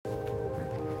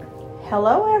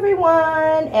Hello,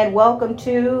 everyone, and welcome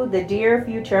to the Dear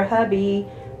Future Hubby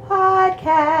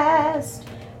podcast.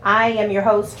 I am your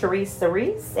host, Teresa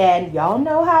Reese, and y'all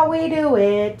know how we do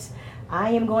it. I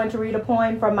am going to read a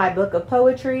poem from my book of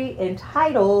poetry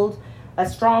entitled A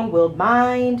Strong-Willed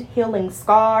Mind, Healing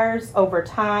Scars Over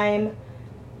Time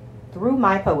Through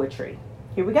My Poetry.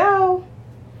 Here we go.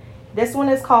 This one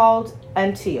is called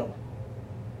Until.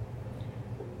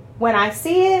 When I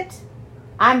see it,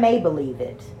 I may believe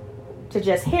it. To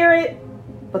just hear it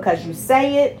because you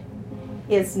say it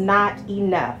is not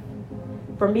enough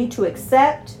for me to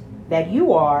accept that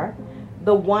you are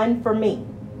the one for me.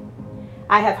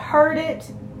 I have heard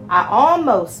it. I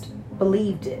almost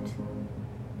believed it.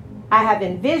 I have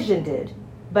envisioned it,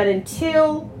 but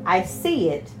until I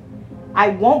see it, I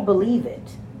won't believe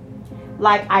it.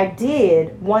 Like I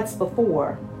did once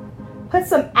before. Put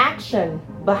some action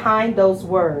behind those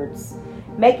words,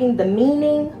 making the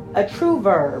meaning a true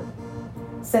verb,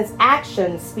 since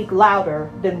actions speak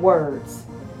louder than words.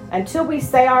 Until we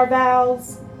say our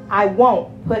vows, I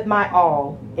won't put my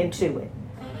all into it.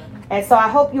 And so I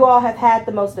hope you all have had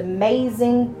the most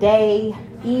amazing day,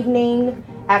 evening,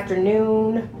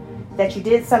 afternoon, that you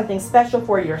did something special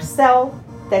for yourself,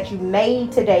 that you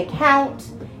made today count,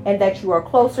 and that you are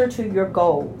closer to your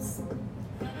goals.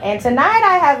 And tonight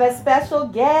I have a special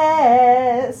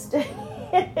guest.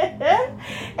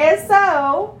 And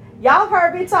so, y'all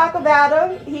heard me talk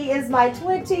about him. He is my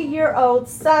 20-year-old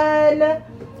son,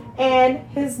 and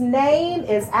his name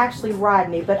is actually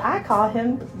Rodney, but I call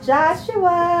him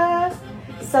Joshua.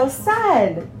 So,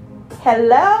 son,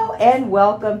 hello and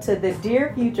welcome to the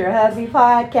Dear Future Hubby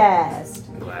podcast.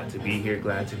 Glad to be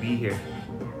here.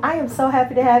 I am so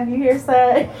happy to have you here,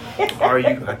 son. Are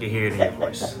you? I can hear it in your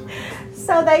voice.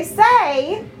 So they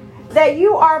say that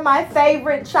you are my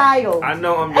favorite child. I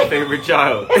know I'm your favorite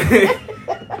child.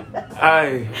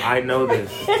 I know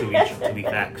this to be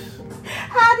facts.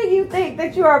 How do you think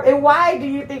that you are, and why do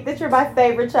you think that you're my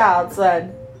favorite child,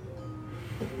 son?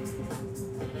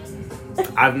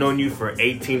 I've known you for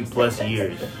 18 plus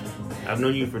years. I've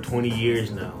known you for 20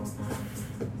 years now.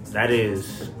 That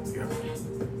is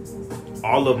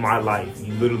all of my life.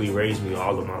 You literally raised me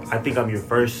all of my life. I think I'm your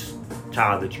first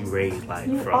child that you raised, like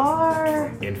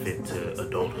from infant to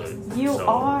adulthood. You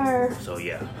are. So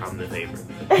yeah, I'm the favorite.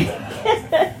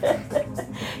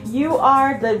 You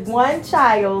are the one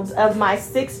child of my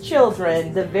 6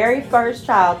 children, the very first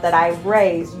child that I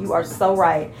raised. You are so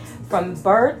right. From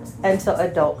birth until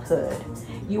adulthood.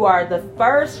 You are the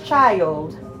first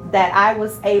child that I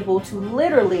was able to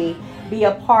literally be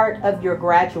a part of your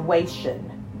graduation.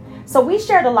 So we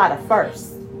shared a lot of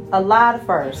firsts.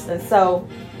 And so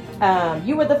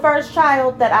you were the first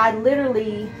child that I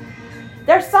literally,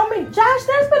 there's so many, Josh,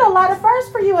 there's been a lot of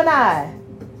firsts for you and I.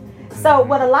 So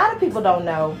what a lot of people don't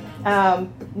know,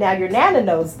 now your Nana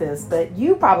knows this, but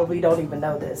you probably don't even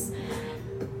know this.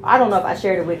 I don't know if I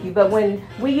shared it with you, but when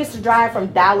we used to drive from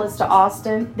Dallas to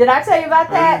Austin, did I tell you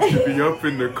about that? I used to be up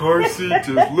in the car seat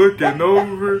just looking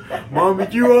over. Mama,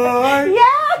 you alright?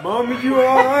 Yeah. Mama, you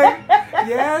alright?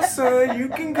 Yeah, son, you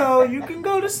can go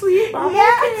to sleep. I'm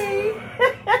okay.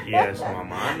 Yes,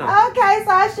 Mama, I know. Okay, so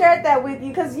I shared that with you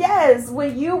because, yes,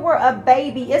 when you were a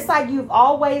baby, it's like you've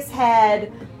always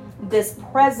had this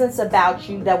presence about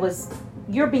you that was,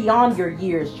 you're beyond your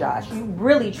years, Josh. You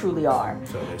really, truly are.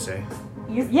 So they say.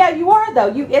 You are,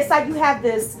 though. It's like you have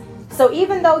this, so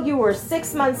even though you were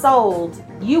 6 months old,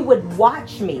 you would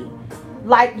watch me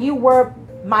like you were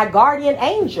my guardian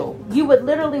angel. You would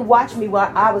literally watch me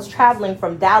while I was traveling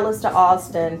from Dallas to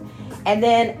Austin, and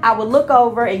then I would look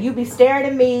over and you'd be staring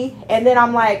at me, and then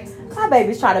I'm like, my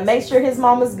baby's trying to make sure his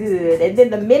mama's good. And then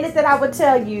the minute that I would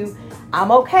tell you,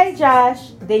 I'm okay,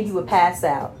 Josh, then you would pass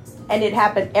out. And it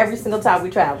happened every single time we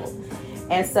traveled.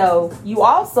 And so you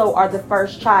also are the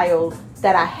first child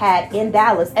that I had in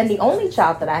Dallas, and the only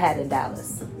child that I had in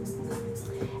Dallas.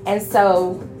 And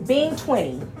so being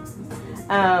 20,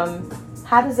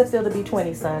 how does it feel to be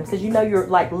 20, son? Because you know you're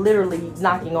like literally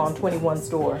knocking on 21's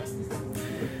door.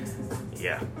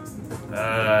 Yeah.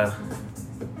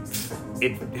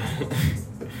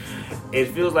 It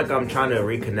feels like I'm trying to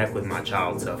reconnect with my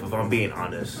child self. If I'm being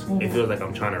honest, It feels like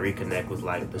I'm trying to reconnect with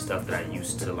like the stuff that I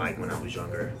used to like when I was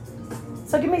younger.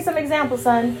 So give me some examples,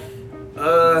 son.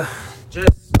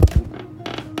 Just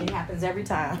it happens every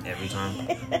time. Every time.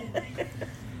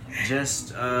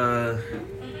 Just I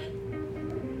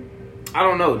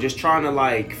don't know, just trying to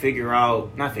like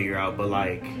but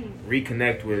like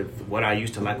reconnect with what I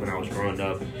used to like when I was growing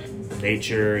up.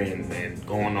 Nature and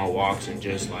going on walks and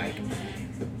just like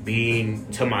being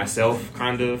to myself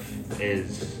kind of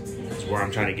is where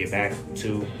I'm trying to get back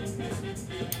to.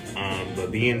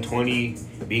 but being 20,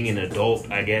 being an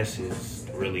adult, I guess, is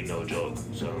really no joke.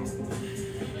 So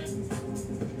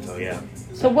yeah.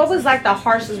 So what was like the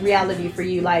harshest reality for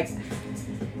you? Like,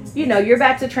 you know, you're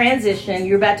about to transition,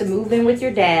 you're about to move in with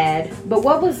your dad, but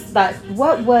what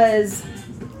was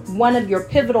one of your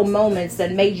pivotal moments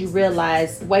that made you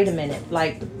realize, wait a minute,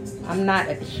 like, I'm not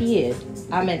a kid,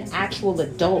 I'm an actual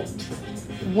adult?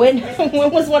 When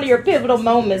was one of your pivotal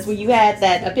moments when you had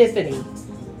that epiphany?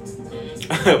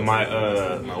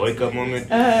 my wake up moment?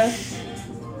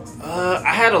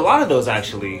 I had a lot of those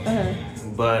actually.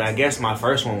 But I guess my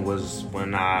first one was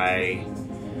when I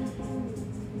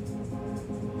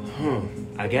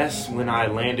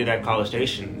landed at College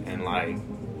Station and like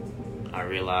I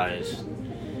realized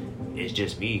it's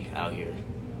just me out here.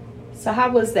 So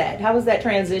how was that? How was that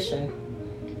transition?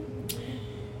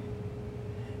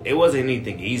 It wasn't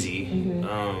anything easy.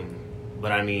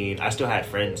 But I mean, I still had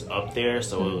friends up there,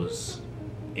 so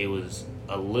it was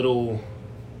a little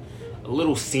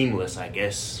seamless, I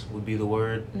guess would be the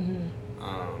word.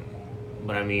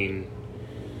 But I mean,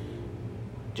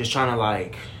 just trying to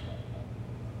like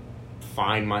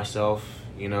find myself,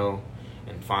 you know,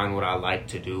 and find what I like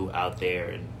to do out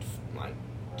there, and like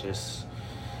just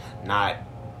not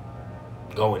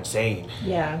go insane.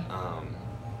 Yeah.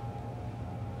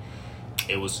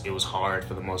 It was hard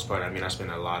for the most part. I mean, I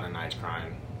spent a lot of nights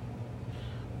crying.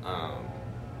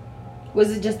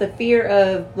 Was it just the fear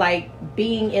of like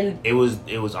being in? It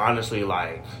was honestly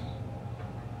like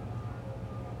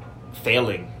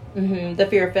failing. The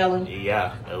fear of failing.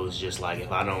 Yeah, it was just like,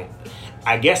 if I don't,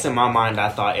 I guess in my mind I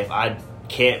thought if I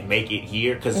can't make it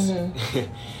here, because at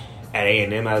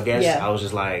A&M, I guess, I was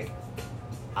just like,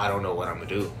 I don't know what I'm gonna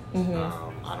do.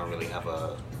 I don't really have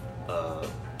a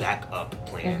backup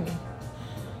plan,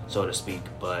 so to speak.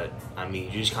 But I mean,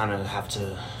 you just kind of have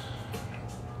to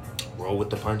roll with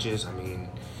the punches. I mean,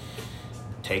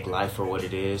 take life for what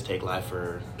it is, take life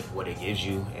for what it gives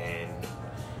you. And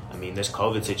I mean, this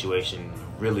COVID situation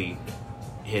really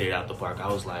hit it out the park.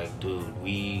 I was like, dude,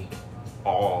 we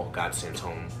all got sent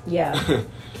home. Yeah.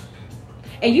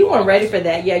 And you weren't ready for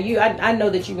that. Yeah, I know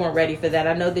that you weren't ready for that.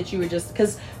 I know that you were just,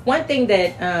 because one thing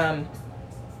that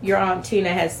your Aunt Tina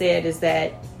has said is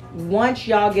that once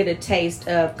y'all get a taste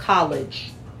of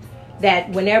college, that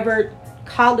whenever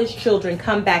college children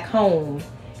come back home,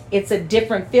 it's a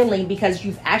different feeling because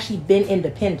you've actually been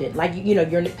independent. Like, you know,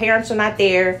 your parents are not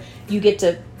there. You get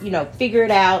to, you know, figure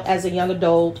it out as a young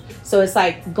adult. So it's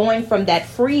like going from that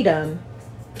freedom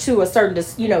to a certain,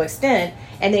 you know, extent,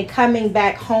 and then coming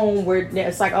back home where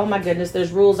it's like, oh my goodness,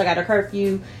 there's rules. I got a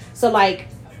curfew. So like,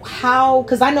 how,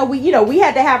 because I know we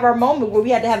had to have our moment where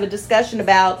we had to have a discussion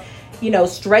about, you know,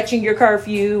 stretching your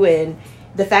curfew and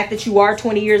the fact that you are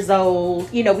 20 years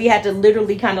old. You know, we had to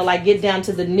literally kind of like get down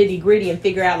to the nitty gritty and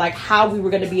figure out like how we were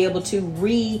going to be able to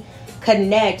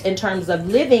reconnect in terms of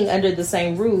living under the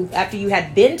same roof after you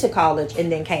had been to college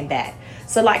and then came back.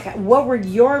 So like, what were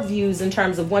your views in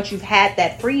terms of once you've had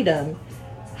that freedom,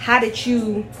 how did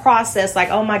you process like,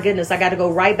 oh my goodness, I got to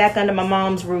go right back under my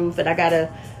mom's roof and I got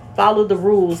to follow the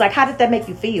rules? Like, how did that make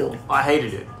you feel? I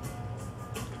hated it.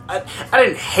 I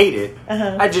didn't hate it.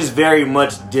 I just very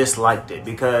much disliked it,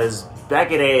 because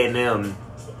back at A&M,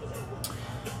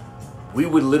 we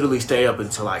would literally stay up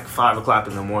until like 5 o'clock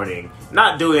in the morning,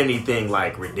 not do anything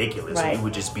like ridiculous. Right. We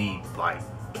would just be like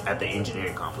at the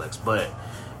engineering complex, but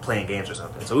playing games or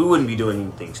something. So we wouldn't be doing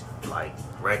anything like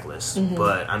reckless.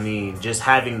 But I mean, just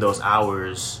having those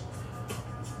hours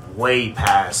way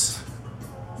past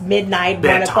midnight,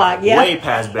 bedtime, 1 o'clock, yeah, way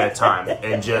past bedtime,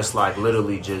 and just like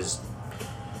literally just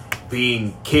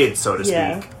being kids, so to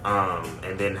speak,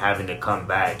 and then having to come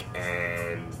back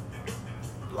and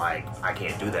like, I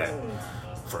can't do that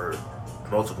for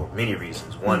many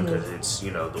reasons. One, because it's,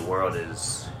 you know, the world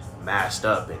is masked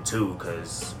up, and two,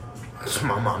 because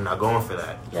my mom not going for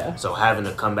that. Yeah. So having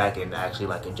to come back and actually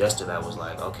like adjust to that was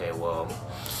like, okay, well,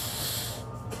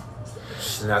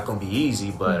 it's not gonna be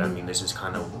easy, but I mean, this is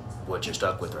kind of what you're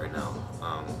stuck with right now,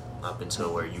 up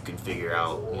until where you can figure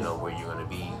out, you know, where you're gonna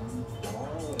be.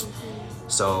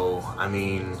 So I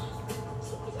mean,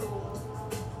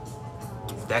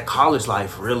 that college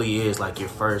life really is like your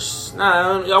first,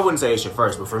 I wouldn't say it's your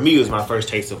first, but for me it was my first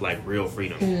taste of like real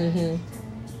freedom.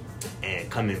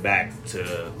 And coming back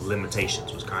to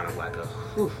limitations was kind of like a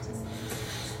whew.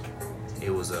 It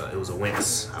was a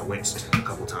wince. I winced a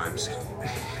couple times.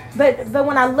 But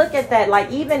when I look at that,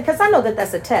 like, even because I know that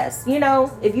that's a test, you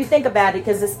know, if you think about it,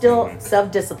 because it's still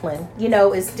self-discipline, you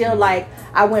know, it's still like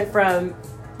I went from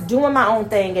doing my own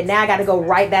thing, and now I got to go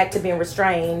right back to being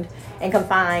restrained and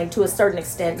confined to a certain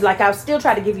extent. Like, I'll still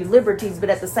try to give you liberties, but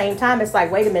at the same time, it's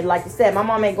like, wait a minute, like you said, my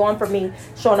mom ain't going for me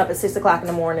showing up at 6 o'clock in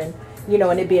the morning, you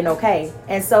know, and it being okay.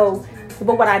 And so,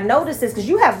 but what I noticed is, because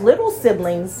you have little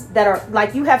siblings that are,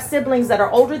 like, you have siblings that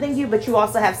are older than you, but you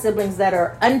also have siblings that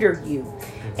are under you.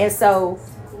 And so,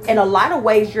 in a lot of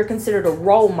ways, you're considered a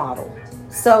role model.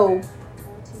 So,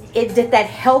 did that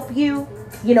help you?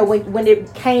 You know, when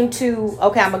it came to,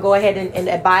 okay, I'm going to go ahead and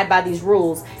abide by these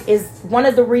rules, is one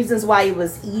of the reasons why it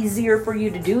was easier for you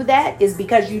to do that is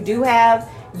because you do have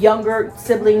younger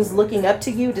siblings looking up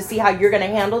to you to see how you're going to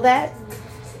handle that?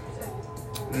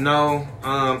 No,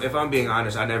 if I'm being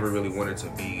honest, I never really wanted to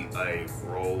be a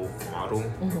role model,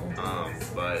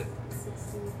 but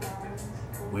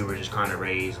we were just kind of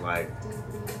raised like,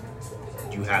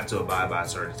 you have to abide by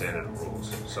certain standard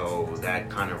rules. So that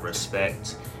kind of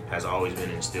respect has always been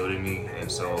instilled in me,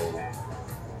 and so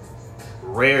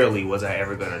rarely was I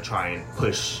ever gonna try and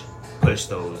push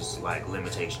those like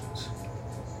limitations.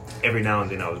 Every now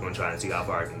and then I was gonna try and see how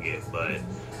far I can get, but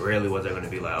rarely was I gonna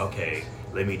be like, okay,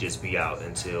 let me just be out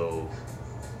until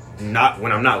not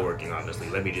when I'm not working, obviously.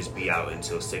 Let me just be out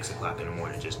until 6 o'clock in the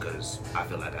morning just because I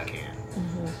feel like I can.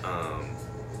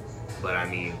 But I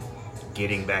mean,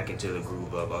 getting back into the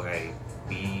groove of, okay,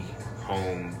 be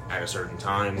home at a certain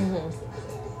time.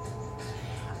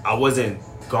 I wasn't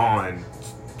gone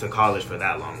to college for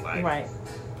that long. Like, right.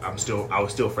 I was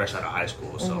still fresh out of high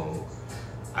school, so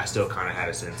I still kind of had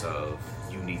a sense of,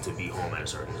 you need to be home at a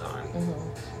certain time.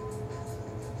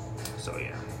 So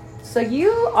yeah. So you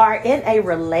are in a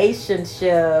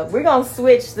relationship. We're gonna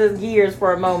switch the gears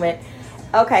for a moment.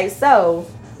 Okay, so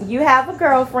you have a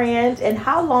girlfriend, and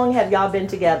how long have y'all been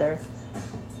together?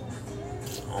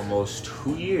 Almost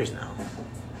 2 years now.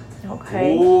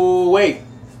 Okay. Oh, wait.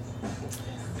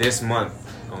 This month,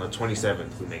 on the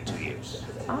 27th, we make 2 years.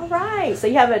 All right. So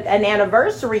you have an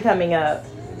anniversary coming up.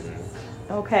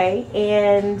 Okay.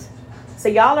 And so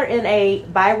y'all are in a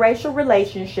biracial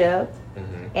relationship,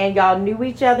 and y'all knew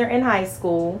each other in high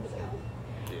school.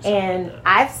 Yeah, and like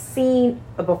I've seen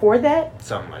before that.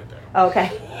 Something like that.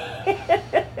 Okay.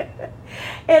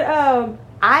 And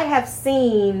I have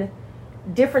seen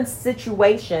different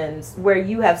situations where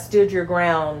you have stood your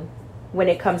ground when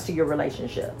it comes to your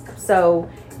relationship. So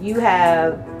we've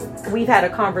had a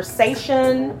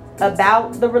conversation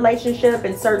about the relationship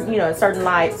in certain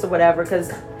lights or whatever,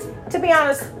 because to be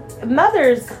honest,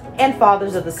 mothers and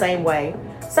fathers are the same way.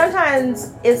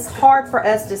 Sometimes it's hard for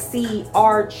us to see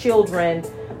our children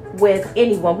with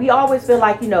anyone. We always feel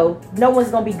like, no one's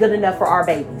going to be good enough for our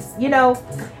babies,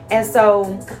 And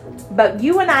so, but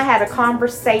you and I had a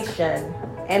conversation,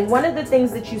 and one of the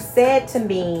things that you said to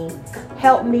me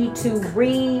helped me to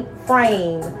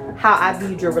reframe how I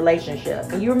viewed your relationship.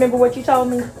 And you remember what you told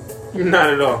me? Not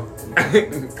at all.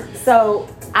 So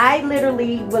I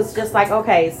literally was just like,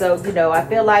 okay, so, I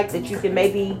feel like that you can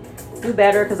maybe do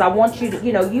better, because I want you to,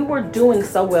 you were doing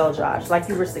so well, Josh. Like,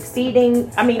 you were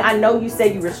succeeding. I mean, I know you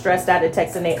said you were stressed out at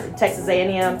Texas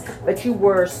A&M, but you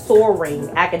were soaring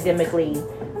academically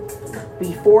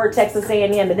before Texas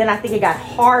A&M, and then I think it got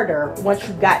harder once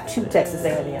you got to Texas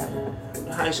A&M.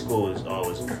 High school is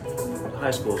always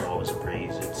a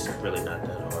breeze. It's really not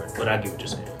that hard, but I get what you're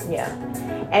saying. Yeah.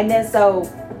 And then so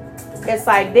it's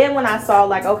like, then when I saw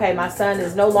like, okay, my son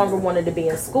is no longer wanting to be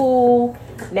in school.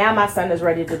 Now my son is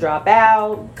ready to drop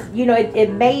out.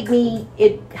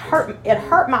 It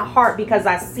hurt my heart, because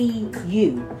I see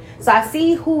you. So I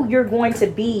see who you're going to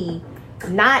be,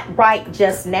 not right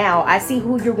just now. I see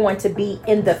who you're going to be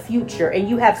in the future. And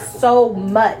you have so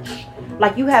much,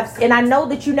 and I know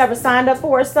that you never signed up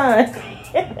for a son.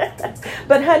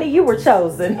 But honey, you were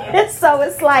chosen. So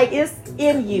it's like, it's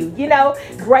in you,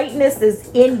 greatness is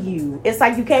in you. It's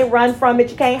like, you can't run from it.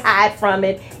 You can't hide from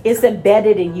it. It's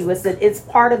embedded in you. It's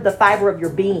part of the fiber of your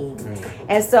being.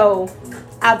 And so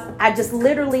I just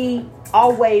literally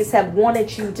always have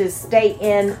wanted you to stay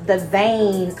in the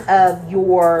vein of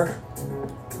your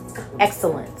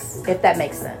excellence, if that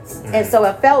makes sense. And so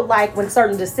it felt like when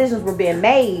certain decisions were being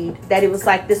made, that it was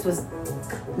like, this was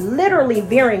literally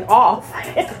veering off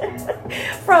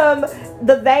from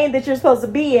the vein that you're supposed to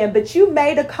be in. But you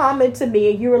made a comment to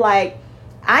me, and you were like,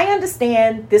 I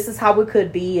understand this is how it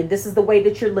could be, and this is the way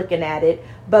that you're looking at it,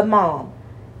 but Mom,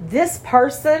 this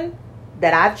person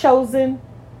that I've chosen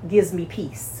gives me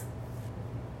peace.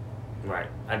 Right.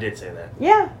 I did say that.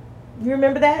 Yeah. You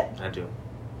remember that? I do.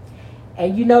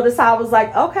 And you notice how I was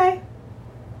like, okay.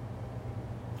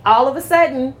 All of a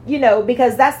sudden,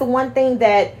 because that's the one thing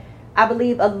that I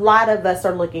believe a lot of us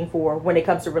are looking for when it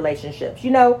comes to relationships.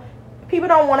 People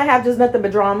don't want to have just nothing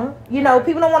but drama. You know,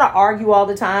 people don't want to argue all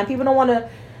the time. People don't want to.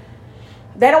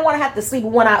 They don't want to have to sleep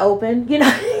with one eye open. You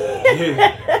know.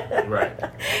 Right.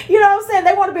 You know what I'm saying?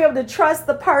 They want to be able to trust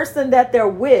the person that they're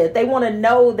with. They want to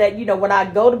know that, you know, when I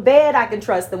go to bed, I can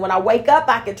trust them. When I wake up,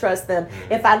 I can trust them.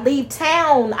 If I leave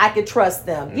town, I can trust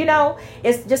them. You know,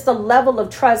 it's just a level of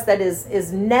trust that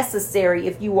is necessary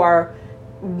if you are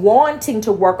wanting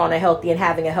to work on a healthy and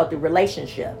having a healthy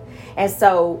relationship. And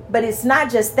so, but it's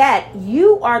not just that.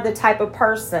 You are the type of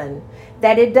person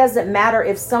that it doesn't matter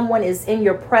if someone is in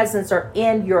your presence or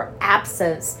in your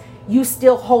absence, you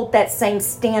still hold that same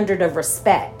standard of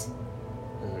respect.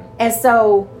 And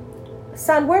so,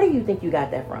 son, where do you think you got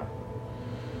that from?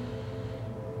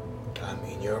 I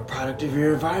mean, you're a product of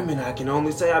your environment. I can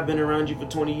only say I've been around you for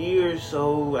 20 years,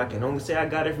 so I can only say I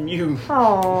got it from you.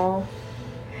 Oh.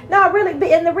 No,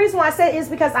 really. And the reason why I say it is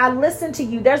because I listen to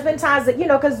you. There's been times that, you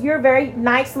know, because you're a very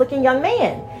nice looking young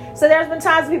man. So there's been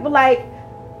times people like,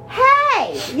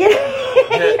 hey, you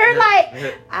know, you're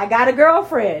like, I got a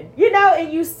girlfriend, you know,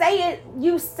 and you say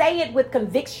it with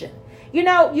conviction. You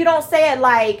know, you don't say it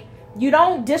like, you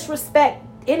don't disrespect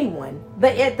anyone,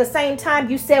 but at the same time,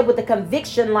 you said with the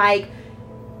conviction, like,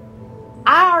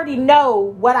 I already know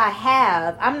what I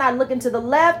have. I'm not looking to the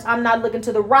left. I'm not looking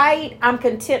to the right. I'm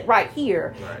content right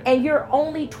here. Right. And you're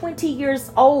only 20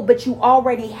 years old, but you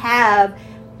already have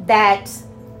that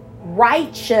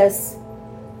righteous,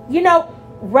 you know,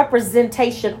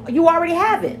 representation. You already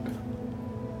have it.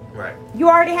 Right. You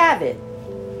already have it.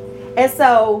 And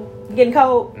so, you getting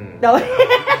cold? No.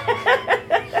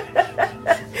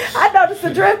 I noticed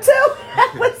the drip too.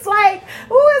 It's like,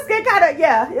 ooh, it's getting kind of,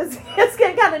 yeah, it's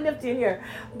getting kind of nifty in here.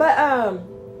 But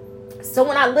so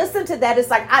when I listen to that, it's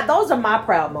like, those are my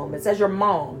proud moments as your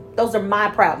mom. Those are my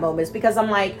proud moments because I'm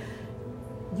like,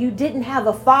 you didn't have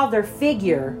a father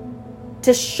figure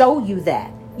to show you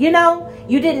that. You know,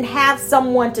 you didn't have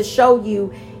someone to show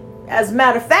you. As a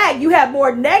matter of fact, you had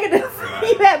more negative.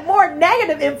 You had more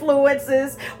negative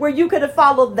influences where you could have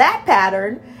followed that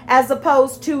pattern as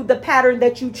opposed to the pattern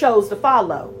that you chose to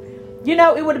follow. You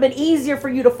know, it would have been easier for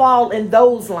you to fall in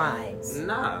those lines.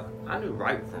 Nah, I knew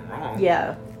right from wrong.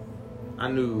 Yeah. I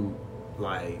knew,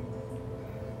 like,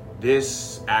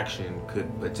 this action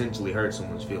could potentially hurt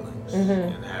someone's feelings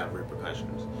and have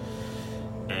repercussions.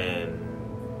 And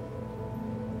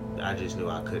I just knew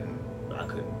I couldn't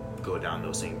go down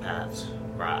those same paths.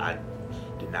 Right? I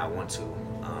did not want to.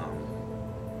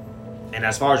 And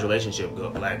as far as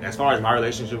as far as my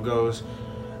relationship goes,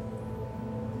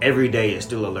 every day is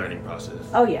still a learning process.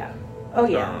 Oh yeah. Oh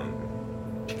yeah.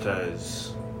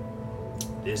 Because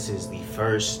this is the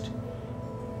first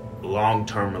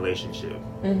long-term relationship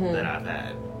that I've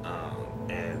had,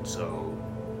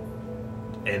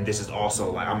 and this is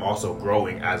also like I'm also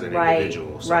growing as an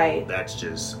individual. So that's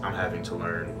just I'm having to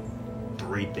learn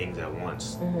 3 things at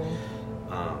once.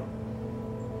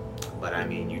 But I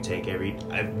mean, you take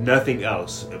nothing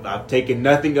else. If I've taken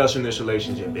nothing else from this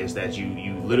relationship, is that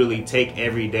you literally take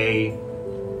every day.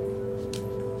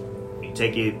 You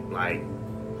take it like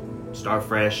start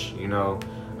fresh, you know.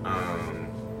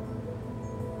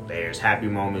 There's happy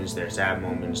moments, there's sad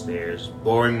moments, there's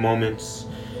boring moments,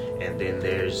 and then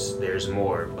there's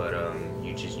more. But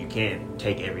you can't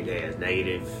take every day as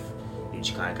negative. You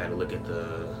just kind of got to look at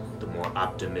the more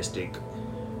optimistic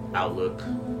outlook.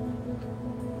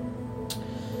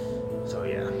 So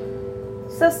yeah.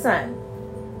 So son,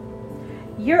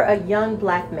 you're a young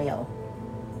black male.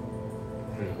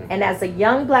 And as a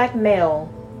young black male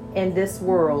in this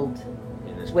world,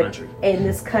 in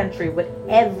this country, with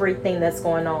everything that's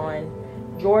going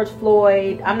on, George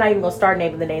Floyd, I'm not even going to start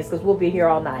naming the names because we'll be here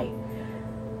all night.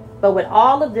 But with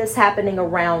all of this happening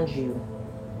around you,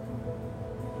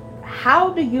 how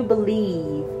do you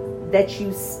believe that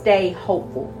you stay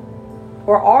hopeful?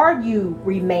 Or are you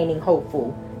remaining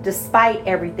hopeful despite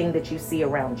everything that you see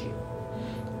around you?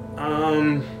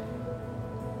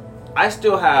 I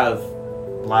still have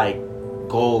like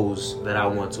goals that I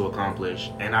want to accomplish,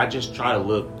 and I just try to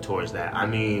look towards that. I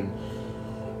mean,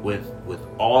 with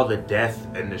all the death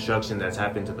and destruction that's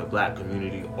happened to the black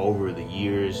community over the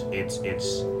years, it's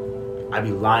I'd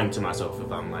be lying to myself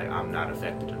if I'm like I'm not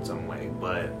affected in some way.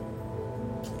 But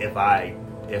if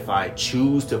I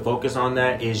choose to focus on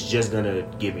that, it's just gonna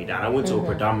get me down. I went to a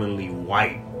predominantly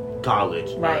white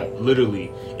college. Right.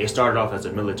 Literally, it started off as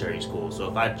a military school. So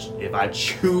if I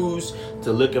choose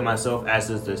to look at myself as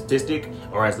a statistic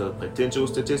or as a potential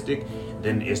statistic,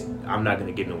 then I'm not going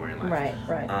to get nowhere in life.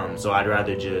 Right. So I'd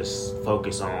rather just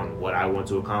focus on what I want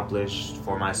to accomplish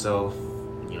for myself.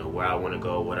 You know, where I want to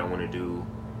go, what I want to do,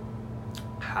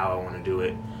 how I want to do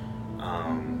it.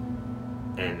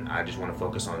 And I just want to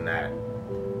focus on that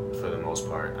for the most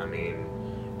part. I mean,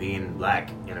 being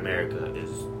black in America is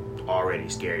already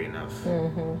scary enough.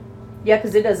 Mm-hmm. Yeah,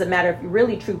 because it doesn't matter if you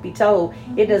really, truth be told,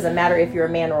 it doesn't matter if you're a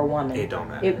man or a woman. It don't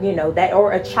matter. That,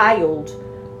 or a child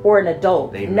or an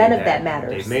adult. None of that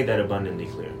matters. They've made that abundantly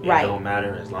clear. It don't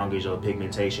matter as long as your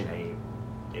pigmentation ain't.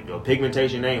 If your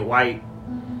pigmentation ain't white,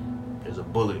 there's a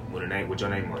bullet with your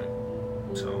name on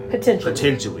it. So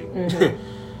potentially. Mm-hmm.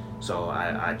 So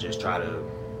I just try to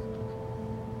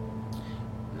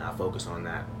not focus on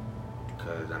that,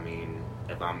 because I mean,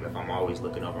 if I'm always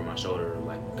looking over my shoulder,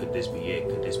 like, could this be it?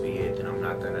 Could this be it? Then I'm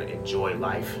not gonna enjoy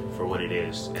life for what it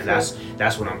is. And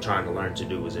that's what I'm trying to learn to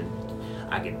do.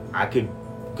 I could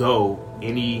go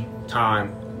any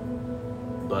time,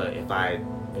 but if I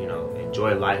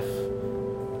enjoy life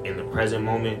in the present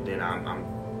moment, then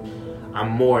I'm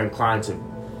more inclined to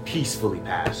peacefully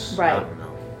pass. Right. I don't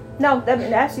know. No,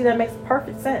 that makes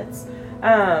perfect sense.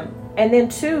 And then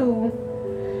two,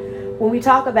 when we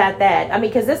talk about that, I mean,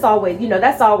 because that's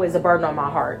always a burden on my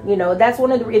heart. That's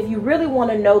one of the, if you really want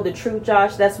to know the truth,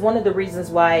 Josh, that's one of the reasons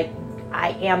why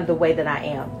I am the way that I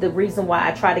am. The reason why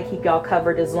I try to keep y'all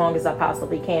covered as long as I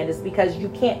possibly can is because you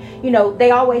can't,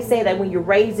 they always say that when you're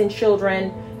raising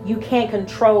children, you can't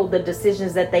control the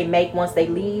decisions that they make once they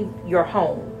leave your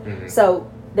home. Mm-hmm.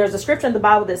 So there's a scripture in the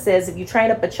Bible that says, if you train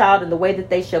up a child in the way that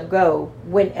they shall go,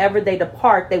 whenever they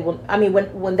depart,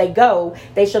 when they go,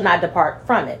 they shall not depart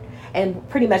from it. And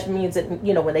pretty much means that,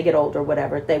 when they get older or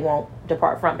whatever, they won't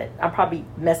depart from it. I'm probably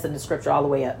messing the scripture all the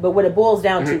way up. But what it boils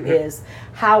down to is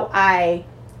how I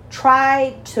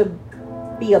try to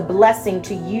be a blessing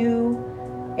to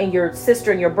you and your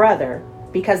sister and your brother,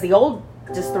 because the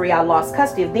oldest three, I lost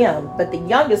custody of them. But the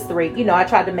youngest three, I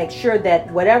tried to make sure that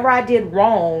whatever I did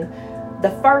wrong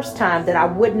the first time, that I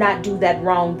would not do that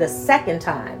wrong the second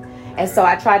time. And so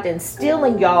I tried to instill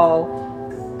in y'all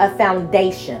a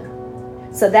foundation.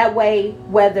 So that way,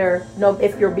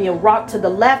 if you're being rocked to the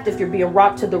left, if you're being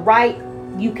rocked to the right,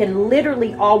 you can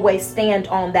literally always stand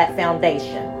on that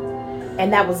foundation.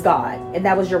 And that was God. And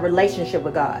that was your relationship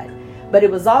with God. But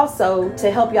it was also to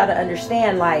help y'all to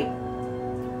understand, like,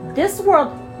 this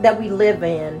world that we live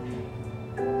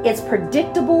in, it's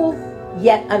predictable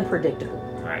yet unpredictable.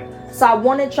 Right. So I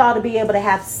wanted y'all to be able to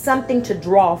have something to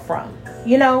draw from. I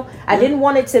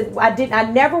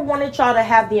never wanted y'all to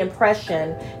have the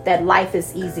impression that life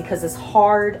is easy, because it's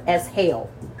hard as hell.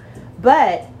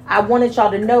 But I wanted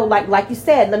y'all to know, like you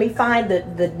said, let me find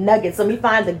the nuggets. Let me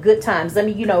find the good times. Let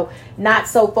me, not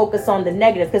so focus on the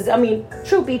negative. Because, I mean,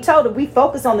 truth be told, if we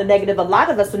focus on the negative, a lot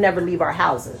of us would never leave our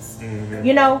houses.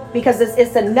 Mm-hmm. Because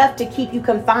it's enough to keep you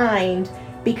confined,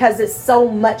 because it's so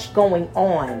much going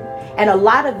on. And a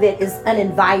lot of it is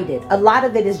uninvited. A lot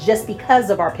of it is just because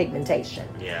of our pigmentation.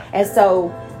 Yeah. And so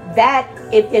that,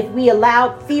 if we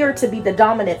allowed fear to be the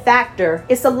dominant factor,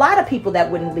 it's a lot of people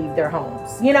that wouldn't leave their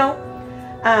homes,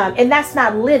 and that's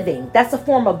not living. That's a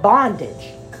form of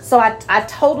bondage. So I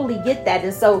totally get that.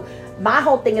 And so my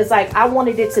whole thing is, like, I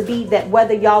wanted it to be that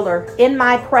whether y'all are in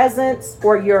my presence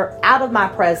or you're out of my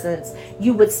presence,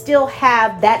 you would still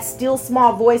have that still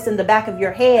small voice in the back of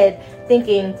your head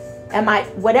thinking,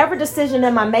 whatever decision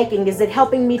am I making, is it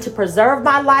helping me to preserve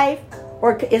my life,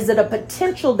 or is it a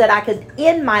potential that I could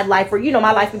end my life, or,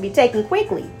 my life could be taken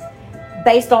quickly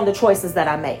based on the choices that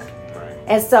I make? Right.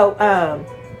 And so,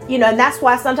 and that's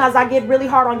why sometimes I get really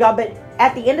hard on y'all. But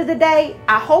at the end of the day,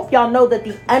 I hope y'all know that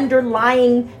the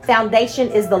underlying foundation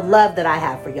is the love that I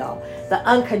have for y'all, the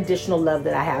unconditional love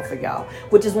that I have for y'all,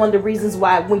 which is one of the reasons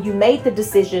why when you made the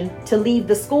decision to leave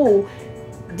the school,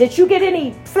 did you get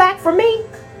any flack from me?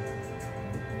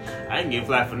 I didn't get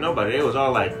flack from nobody. They was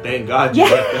all like, thank God you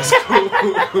left that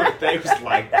school. They was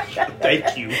like,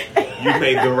 thank you. You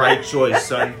made the right choice,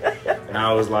 son. And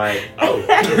I was like, oh,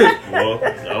 well,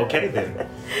 okay then.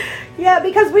 Yeah,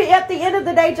 because at the end of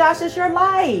the day, Josh, it's your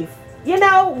life. We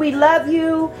love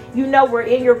you. We're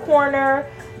in your corner.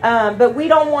 But we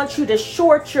don't want you to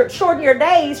shorten your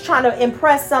days trying to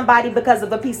impress somebody because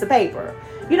of a piece of paper.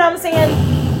 You know what I'm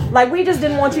saying? Like, we just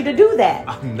didn't want you to do that.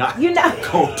 I'm not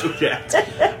going to do that.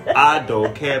 I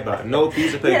don't care about no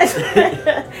piece of paper.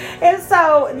 And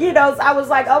so, I was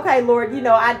like, okay, Lord,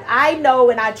 I know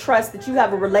and I trust that you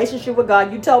have a relationship with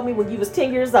God. You told me when you was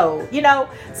 10 years old,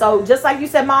 So just like you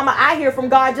said, Mama, I hear from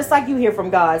God just like you hear from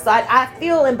God. So I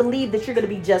feel and believe that you're going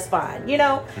to be just fine,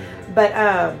 But,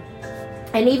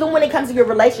 and even when it comes to your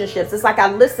relationships, it's like I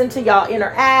listen to y'all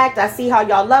interact. I see how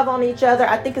y'all love on each other.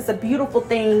 I think it's a beautiful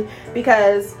thing,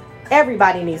 because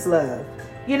everybody needs love.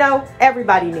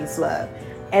 Everybody needs love.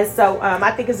 And so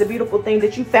I think it's a beautiful thing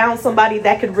that you found somebody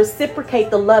that could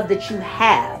reciprocate the love that you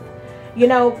have,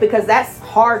 because that's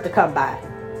hard to come by.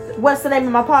 What's the name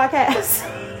of my podcast?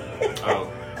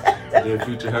 Oh, Dear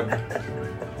Future Hubby.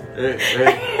 You're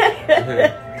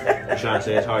trying to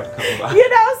say it's hard to come by. You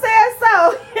know what I'm saying?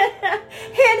 So,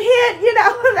 hint, you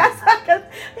know, that's like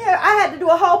I had to do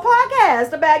a whole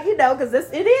podcast about, you know, because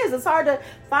it's hard to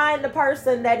find the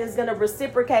person that is going to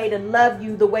reciprocate and love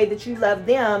you the way that you love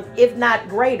them, if not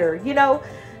greater, you know?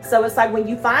 So it's like when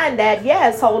you find that,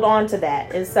 yes, hold on to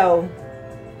that. And so,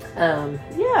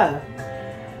 yeah.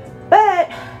 But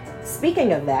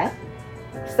speaking of that,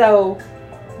 so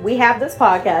we have this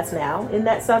podcast now. Isn't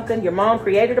that something? Your mom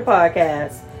created a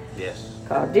podcast. Yes.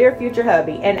 Called Dear Future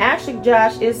Hubby. And actually,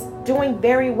 Josh is doing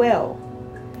very well.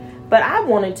 But I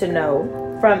wanted to know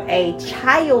from a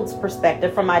child's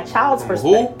perspective, from my child's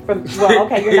perspective. Well,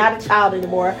 okay, you're not a child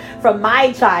anymore. From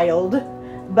my child,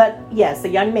 but yes, a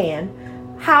young man.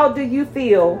 How do you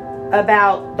feel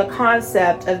about the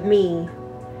concept of me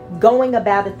going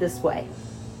about it this way?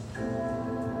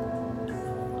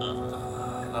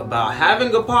 About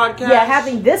having a podcast? Yeah,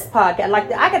 having this podcast.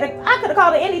 Like I could have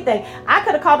called it anything. I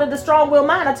could have called it The Strong Will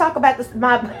Mind. I talk about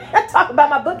I talk about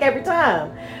my book every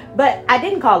time, but I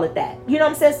didn't call it that. You know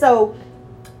what I'm saying? So,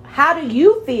 how do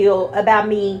you feel about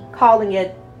me calling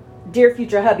it Dear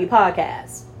Future Hubby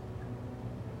Podcast?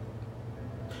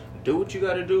 Do what you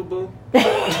gotta do, boo.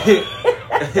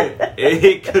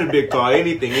 It could have been called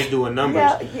anything. It's doing numbers.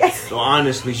 Yeah, yes. So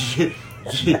honestly,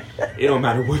 it don't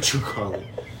matter what you call it.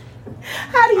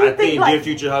 How do you I think like, Dear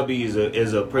Future Hubby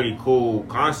is a pretty cool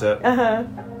concept. Uh-huh.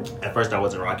 At first, I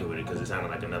wasn't rocking with it because it sounded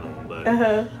like another one, but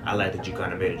I like that you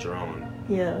kind of made it your own.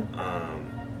 Yeah.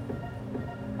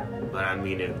 But I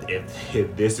mean,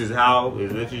 if this is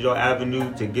your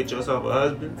avenue to get yourself a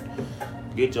husband,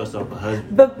 get yourself a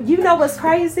husband. But you know what's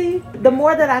crazy? The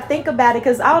more that I think about it,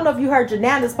 because I don't know if you heard your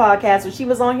Nana's podcast when she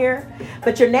was on here,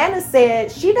 but your Nana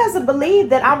said she doesn't believe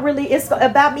that it's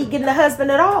about me getting a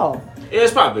husband at all.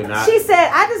 It's probably not. She said,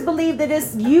 I just believe that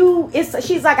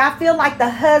she's like, I feel like the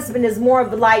husband is more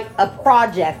of like a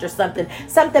project or something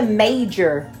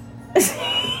major.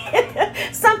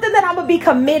 Something that I'm going to be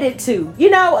committed to, you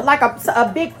know, like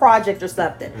a big project or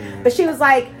something. Mm. But she was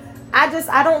like, I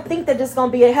don't think that it's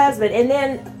going to be a husband. And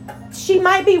then she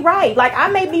might be right. Like, I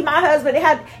may be my husband.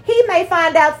 He may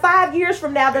find out 5 years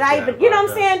from now that you know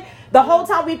what I'm saying? The whole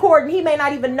time we recording, he may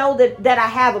not even know that I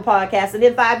have a podcast. And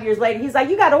then 5 years later, he's like,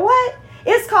 you got a what?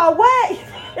 It's called what?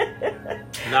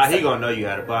 Nah, he gonna know you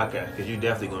had a podcast because you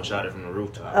definitely gonna shout it from the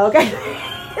rooftop. Okay.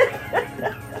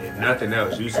 If nothing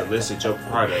else, you solicit your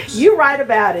products. You right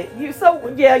about it. You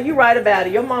right about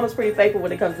it. Your mama's pretty faithful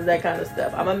when it comes to that kind of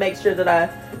stuff. I'm gonna make sure that I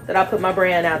put my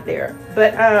brand out there.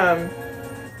 But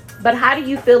how do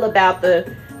you feel about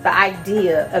the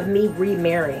idea of me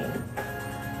remarrying?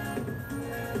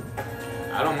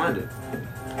 I don't mind it.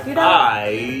 You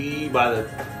don't? By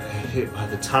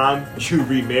the time you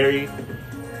remarry,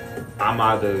 I'm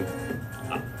gonna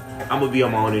be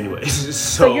on my own anyways.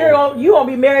 So you gonna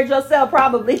be married yourself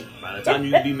probably. By the time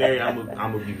you be married, I'm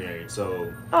gonna be married. So,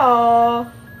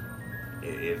 aww.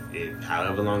 If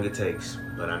however long it takes,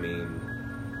 but I mean,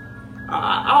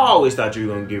 I always thought you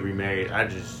were gonna get remarried. I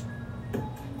just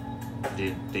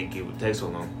didn't think it would take so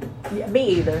long. Yeah, me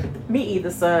either,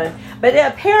 son. But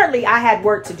apparently, I had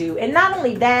work to do, and not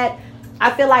only that. I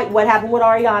feel like what happened with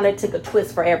Ariana took a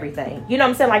twist for everything. You know what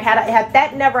I'm saying? Like, had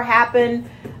that never happened,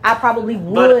 I probably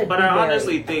would. But I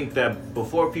honestly think that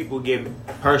before people get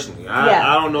personally,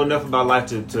 I don't know enough about life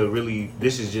to really.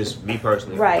 This is just me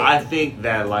personally. Right. I think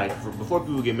that before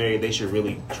people get married, they should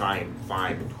really try and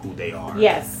find who they are.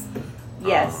 Yes.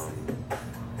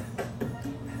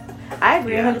 I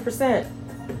agree 100%.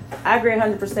 I agree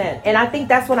 100%, and I think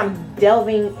that's what I'm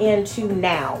delving into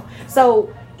now. So.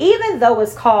 Even though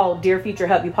it's called Dear Future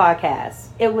Hubby Podcast,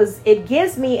 it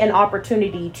gives me an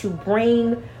opportunity to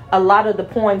bring a lot of the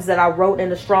poems that I wrote in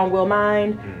The Strong Will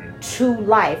Mind to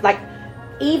life. Like,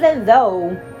 even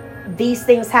though these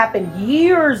things happened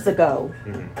years ago,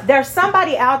 there's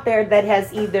somebody out there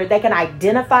that they can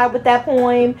identify with that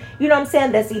poem, you know what I'm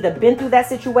saying, that's either been through that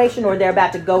situation or they're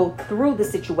about to go through the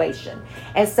situation.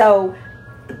 And so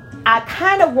I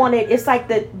kind of wanted, it's like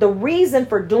the reason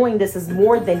for doing this is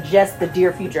more than just the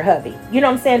Dear Future Hubby. You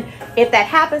know what I'm saying? If that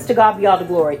happens, to God be all the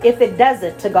glory. If it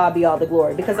doesn't, to God be all the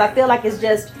glory. Because I feel like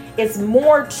it's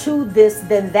more to this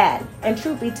than that. And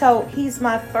truth be told, he's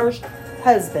my first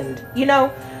husband, you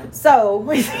know? So,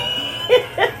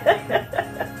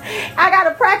 I got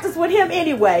to practice with him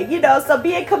anyway, you know? So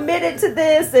being committed to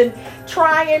this and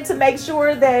trying to make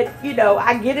sure that, you know,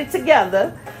 I get it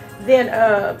together. Then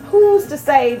who's to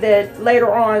say that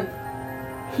later on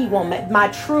he won't. My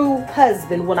true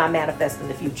husband will not manifest in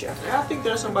the future. Yeah, I think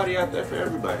there's somebody out there for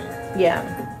everybody.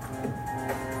 Yeah.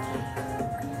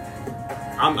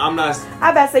 I'm not. I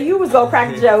about to say you was gonna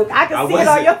crack a joke. I can see it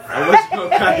on your face. I wasn't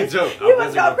gonna crack a joke. You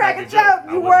was gonna crack a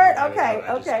joke. You weren't? Okay.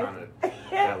 I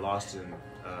just got lost in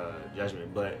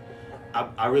judgment, but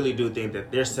I really do think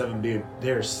that there's 7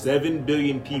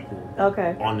 billion people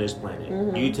on this planet.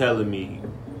 Mm-hmm. You telling me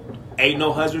ain't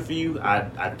no husband for you?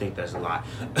 I think that's a lie.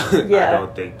 Yeah. I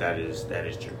don't think that is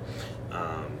true.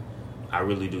 I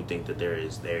really do think that there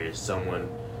is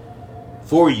someone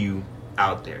for you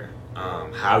out there.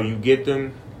 How you get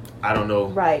them, I don't know.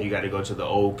 Right. You got to go to the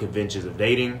old conventions of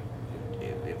dating.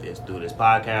 If it's through this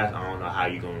podcast, I don't know how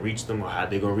you're gonna reach them or how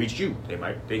they're gonna reach you.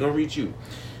 They gonna reach you.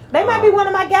 They might be one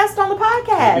of my guests on the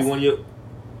podcast.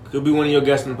 Could be one of your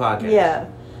guests on the podcast. Yeah.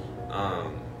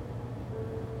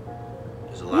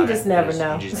 There's a lot. You just never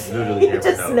know. You just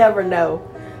literally never know.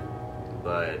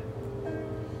 But.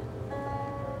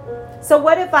 So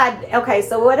what if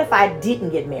I didn't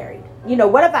get married? You know,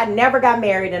 what if I never got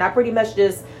married and I pretty much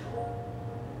just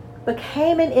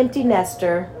became an empty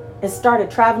nester and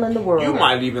started traveling the world? You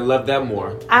might even love that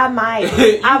more. I might.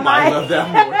 I might love that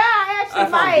more. I actually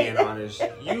might. If I'm being honest,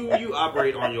 you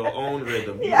operate on your own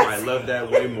rhythm. You might love that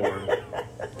way more.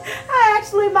 I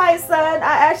actually might, son.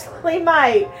 I actually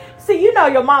might. See, you know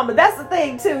your mama. That's the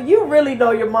thing too. You really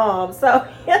know your mom. So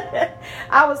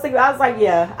I was like,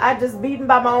 yeah, I just beating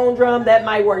by my own drum. That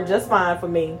might work just fine for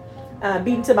me.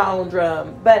 Beating to my own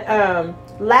drum. But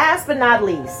last but not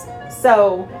least,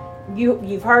 so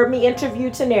you've heard me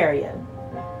interview Tenarian.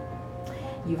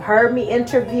 You've heard me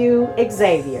interview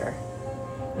Xavier.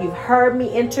 You've heard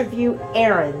me interview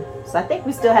Aaron. So I think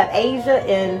we still have Asia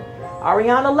and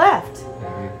Ariana left.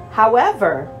 Mm-hmm.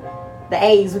 However,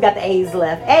 we got the A's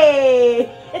left. Hey!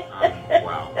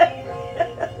 Wow.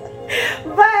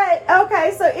 But,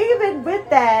 okay, so even with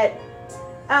that,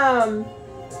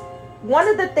 one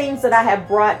of the things that I have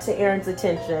brought to Aaron's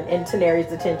attention and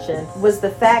Tenari's attention was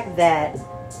the fact that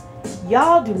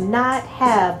y'all do not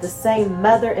have the same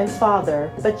mother and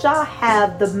father, but y'all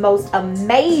have the most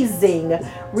amazing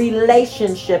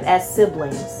relationship as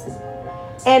siblings.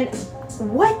 And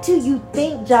what do you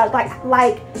think, Josh?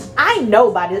 Like I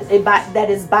know that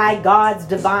is by God's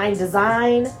divine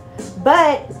design,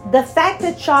 but the fact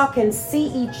that y'all can see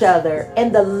each other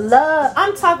and the love,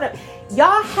 I'm talking about,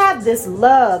 y'all have this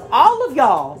love, all of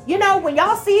y'all, you know, when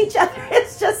y'all see each other,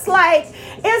 it's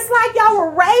like y'all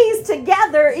were raised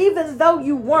together, even though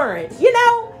you weren't, you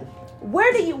know.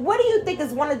 What do you think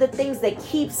is one of the things that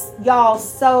keeps y'all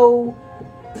so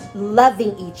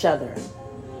loving each other?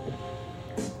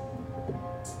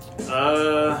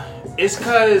 It's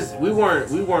cause we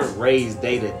weren't raised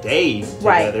day to day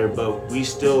together, right. But we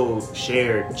still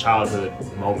shared childhood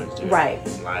moments together.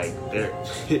 Right. Like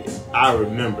I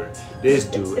remember this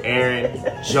dude, Aaron,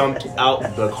 jumped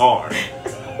out the car.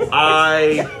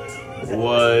 I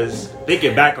was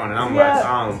thinking back on it. I'm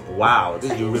like, wow,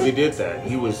 this dude really did that.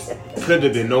 He could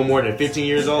have been no more than 15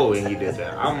 years old and he did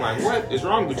that. I'm like, what is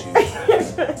wrong with you?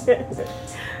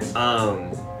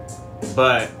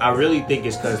 But I really think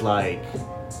it's because, like,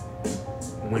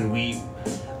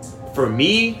 for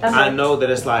me, I know that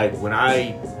it's like when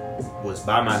I was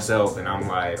by myself and I'm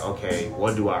like, okay,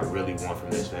 what do I really want from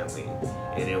this family?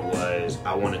 And it was,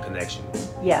 I want a connection.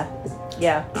 Yeah.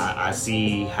 Yeah. I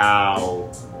see how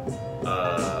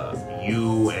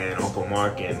you and Uncle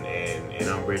Mark and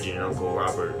Aunt Bridget and Uncle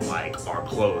Robert, like, are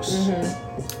close.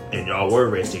 Mm-hmm. And y'all were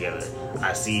raised together.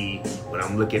 I see, when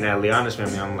I'm looking at Liana's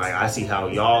family, I'm like, I see how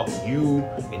you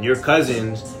and your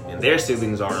cousins and their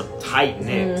siblings are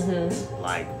tight-knit. Mm-hmm.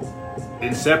 Like,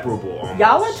 inseparable almost.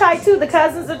 Y'all are tight too. The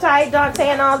cousins are tight. Dante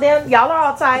and all them. Y'all are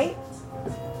all tight.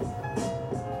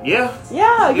 Yeah.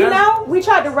 Yeah, you know, we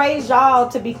tried to raise y'all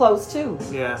to be close too.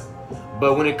 Yeah.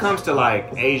 But when it comes to,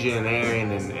 like, Asia and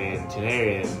Aaron and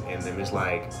Tenari and them, it's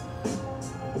like,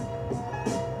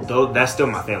 though, that's still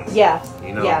my family. Yeah.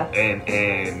 You know? Yeah.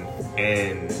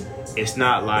 And it's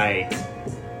not like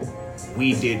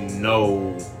we didn't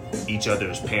know each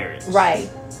other's parents. Right.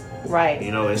 Right.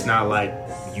 You know, it's not like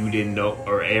you didn't know,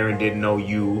 or Aaron didn't know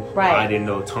you. Right. Or I didn't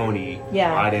know Tony.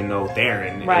 Yeah. Or I didn't know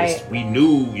Theron. Right. We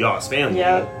knew y'all's family.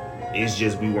 Yep. It's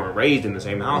just we weren't raised in the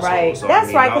same household. Right. So,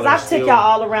 that's right, because I took y'all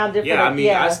all around different. Yeah, I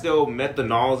mean, I still met the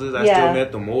Knowleses. I still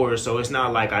met the Moores. So it's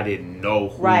not like I didn't know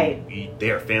who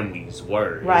their families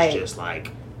were. Right. It's just like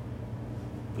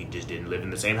we just didn't live in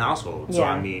the same household. So,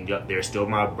 I mean, they're still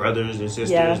my brothers and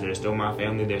sisters. Yeah. They're still my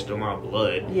family. They're still my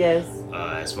blood. Yes.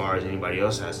 As far as anybody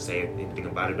else has to say anything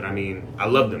about it. But, I mean, I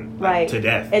love them to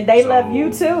death. And they love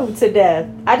you, too, to death.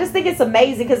 I just think it's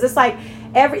amazing because it's like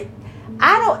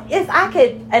if I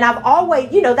could, and I've always,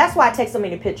 that's why I take so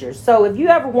many pictures. So if you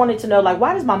ever wanted to know, like,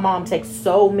 why does my mom take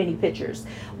so many pictures?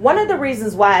 One of the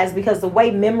reasons why is because the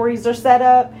way memories are set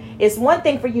up, it's one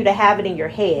thing for you to have it in your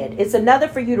head. It's another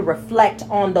for you to reflect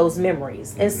on those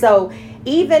memories. And so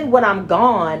even when I'm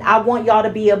gone, I want y'all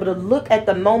to be able to look at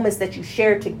the moments that you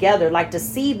shared together, like to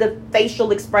see the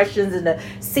facial expressions and to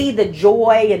see the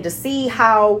joy and to see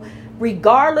how,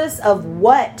 regardless of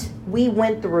what we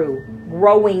went through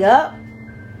growing up,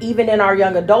 even in our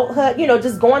young adulthood,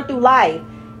 just going through life,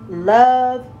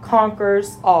 love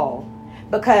conquers all.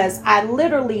 Because I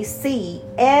literally see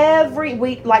every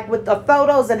week, like with the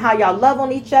photos and how y'all love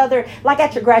on each other, like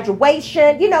at your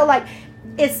graduation, like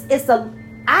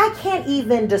I can't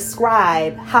even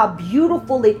describe how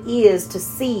beautiful it is to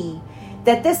see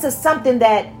that this is something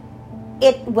that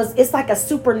it's like a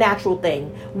supernatural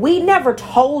thing. We never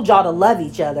told y'all to love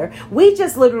each other. We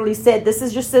just literally said, this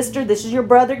is your sister, this is your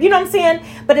brother. You know what I'm saying?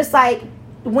 But it's like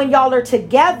when y'all are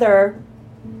together,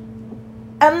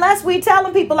 unless we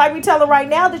telling people like we telling right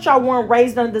now that y'all weren't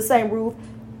raised under the same roof,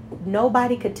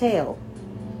 nobody could tell.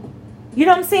 You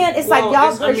know what I'm saying? It's like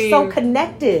y'all are so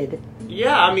connected.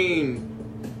 Yeah, I mean,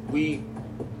 we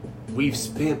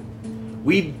just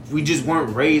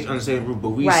weren't raised on the same roof, but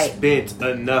we spent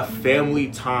enough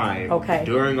family time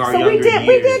during our younger years.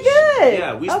 We did good.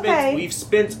 Yeah, we've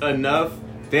spent enough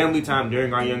family time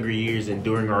during our younger years and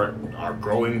during our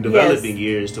growing, developing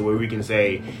years to where we can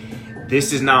say,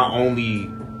 this is not only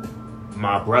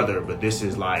my brother, but this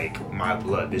is like my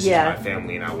blood. This is my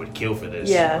family, and I would kill for this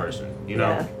person.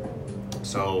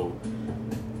 So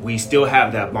we still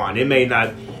have that bond. It may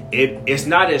not. It's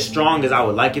not as strong as I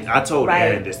would like it. I told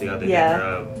Aaron this the other day.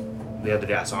 The other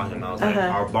day I saw him. I was like,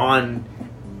 our bond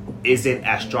isn't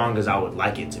as strong as I would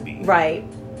like it to be. Right.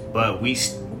 But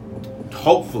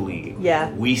hopefully,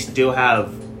 we still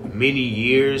have many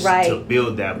years to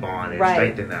build that bond and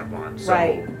strengthen that bond. So,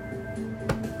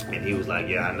 and he was like,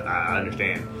 I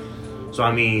understand. So,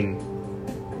 I mean,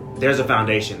 there's a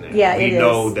foundation there. Yeah, we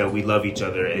know that we love each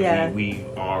other, and we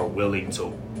are willing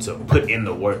to put in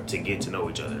the work to get to know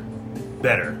each other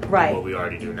better than what we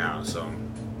already do now. So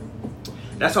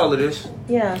that's all it is.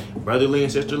 Yeah. Brotherly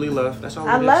and sisterly love. That's all it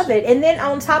is. I love it. And then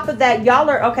on top of that, y'all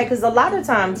are okay, because a lot of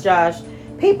times, Josh,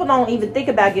 people don't even think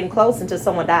about getting close until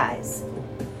someone dies.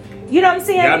 You know what I'm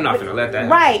saying? Yeah, I'm not going to let that happen.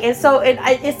 Right. And so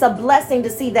it's a blessing to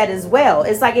see that as well.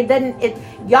 It's like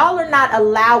y'all are not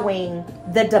allowing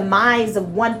the demise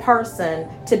of one person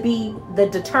to be the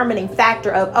determining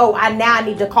factor of, now I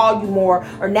need to call you more,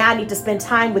 or now I need to spend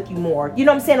time with you more. You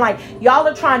know what I'm saying? Like, y'all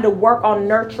are trying to work on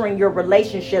nurturing your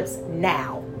relationships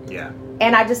now. Yeah.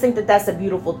 And I just think that that's a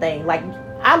beautiful thing. Like,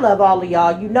 I love all of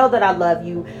y'all. You know that I love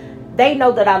you. They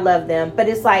know that I love them. But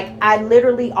it's like, I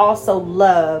literally also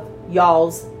love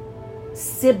y'all's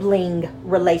sibling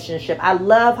relationship. I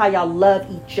love how y'all love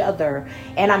each other,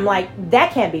 and I'm like,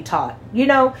 that can't be taught.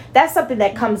 That's something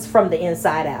that comes from the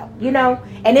inside out,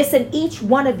 and it's in each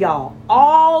one of y'all.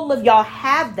 All of y'all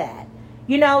have that,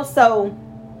 so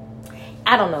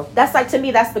I don't know. That's like, to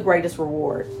me, that's the greatest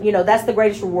reward. That's the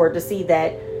greatest reward, to see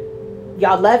that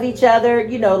y'all love each other.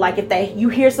 Like if you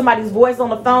hear somebody's voice on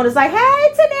the phone, it's like, hey,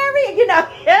 Teneri, hey,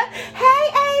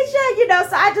 Asia,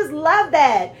 so I just love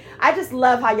that. I just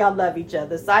love how y'all love each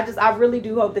other. So I really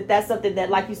do hope that that's something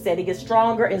that, like you said, it gets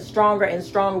stronger and stronger and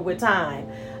stronger with time.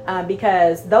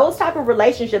 Because those type of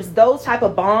relationships, those type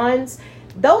of bonds,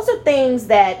 those are things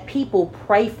that people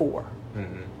pray for.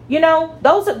 Mm-hmm.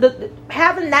 Those are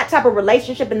having that type of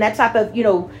relationship and that type of,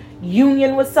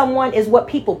 union with someone is what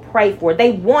people pray for.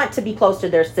 They want to be close to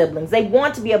their siblings. They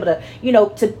want to be able to,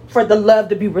 for the love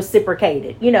to be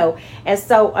reciprocated, and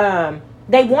so,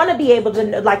 they want to be able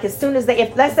to, like, as soon as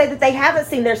if let's say that they haven't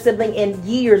seen their sibling in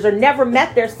years or never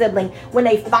met their sibling, when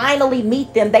they finally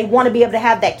meet them, they want to be able to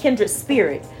have that kindred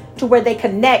spirit to where they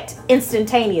connect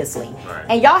instantaneously. Right.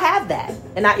 And y'all have that.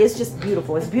 And it's just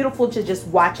beautiful. It's beautiful to just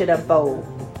watch it unfold.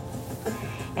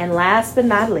 And last but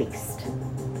not least,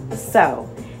 so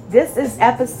this is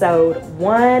episode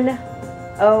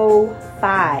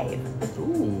 105.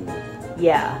 Ooh.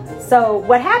 Yeah. So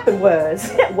what happened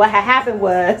was,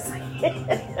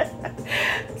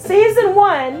 season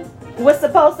 1 was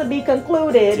supposed to be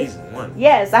concluded. Season 1?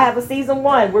 Yes, I have a season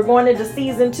 1. We're going into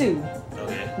season 2.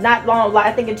 Okay. Not long,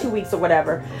 I think in 2 weeks or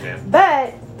whatever. Okay.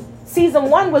 But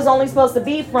season 1 was only supposed to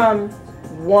be from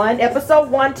episode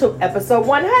 1 to episode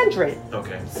 100.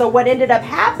 Okay. So what ended up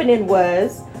happening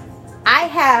was, I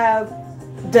have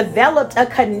developed a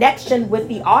connection with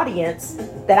the audience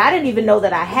that I didn't even know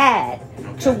that I had,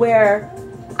 to where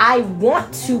I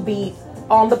want to be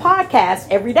on the podcast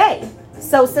every day.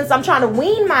 So since I'm trying to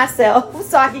wean myself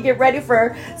so I can get ready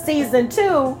for season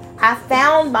 2, I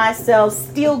found myself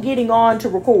still getting on to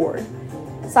record.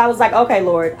 So I was like, okay,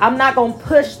 Lord, I'm not going to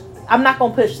push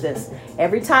this.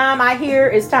 Every time I hear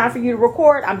it's time for you to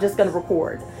record, I'm just going to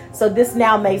record. So this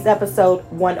now makes episode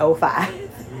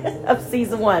 105 of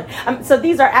season 1. So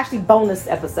these are actually bonus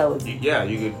episodes. Yeah,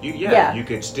 you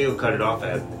could still cut it off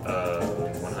at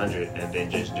 100 and then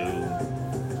just do.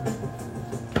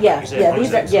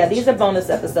 These are bonus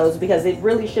episodes because it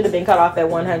really should have been cut off at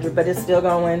 100, but it's still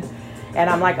going. And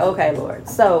I'm like, okay, Lord.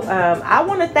 So I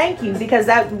want to thank you because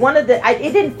that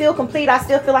it didn't feel complete. I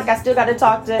still feel like I still got to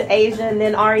talk to Asia and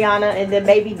then Ariana, and then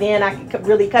maybe then I could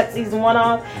really cut season 1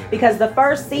 off, because the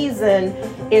first season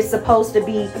is supposed to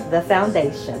be the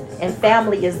foundation, and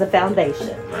family is the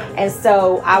foundation. And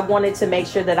so I wanted to make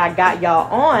sure that I got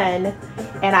y'all on,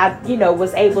 and I,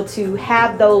 was able to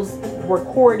have those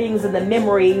recordings and the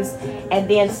memories. And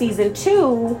then season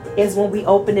 2 is when we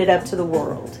open it up to the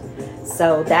world.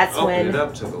 So that's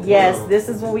this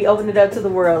is when we open it up to the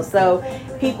world. So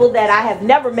people that I have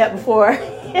never met before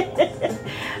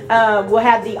will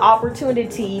have the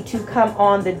opportunity to come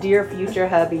on the Dear Future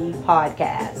Hubby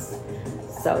podcast.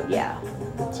 So yeah.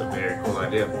 It's a very cool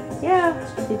idea. Yeah,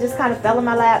 it just kind of fell in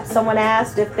my lap. Someone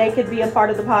asked if they could be a part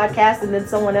of the podcast, and then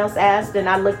someone else asked, and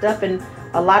I looked up and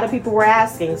a lot of people were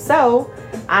asking. So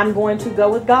I'm going to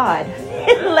go with God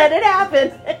and let it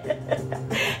happen.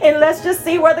 And let's just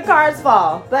see where the cards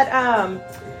fall. But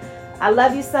I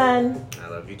love you, son. I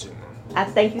love you too, Mom. I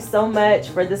thank you so much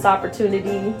for this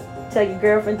opportunity. Tell your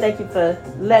girlfriend thank you for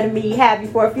letting me have you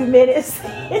for a few minutes.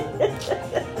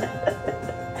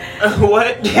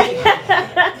 What?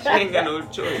 She ain't got no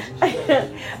choice.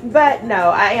 But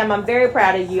no, I'm very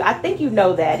proud of you. I think you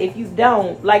know that. If you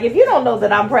don't know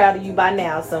that I'm proud of you by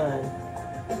now, son.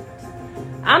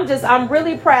 I'm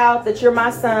really proud that you're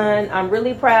my son. I'm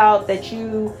really proud that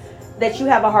you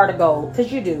have a heart of gold,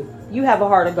 because you do. You have a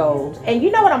heart of gold. And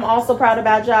you know what I'm also proud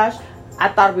about, Josh? I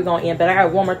thought we were going to end, but I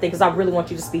got one more thing because I really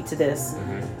want you to speak to this.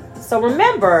 Mm-hmm. So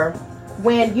remember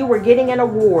when you were getting an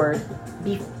award,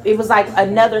 it was like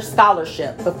another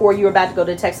scholarship before you were about to go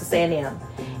to Texas A&M.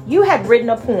 You had written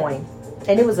a poem,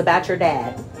 and it was about your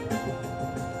dad.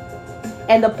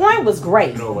 And the point was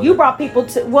great. No, you brought people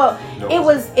to,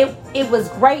 it was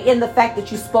great in the fact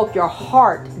that you spoke your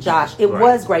heart, Josh. It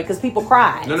was great because people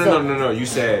cried. No. You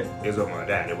said it was about my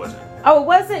dad. It wasn't. Oh, it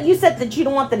wasn't? You said that you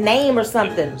don't want the name or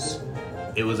something.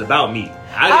 It was about me.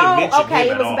 I didn't mention him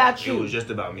it at was all. About you. It was just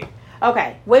about me.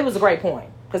 Okay. Well, it was a great point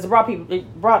because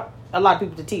it brought a lot of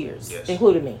people to tears,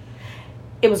 including me.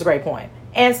 It was a great poem.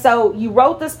 And so you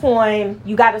wrote this poem.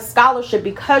 You got a scholarship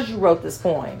because you wrote this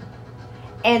poem.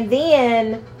 And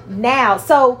then now,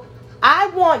 so I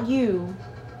want you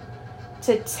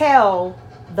to tell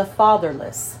the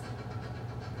fatherless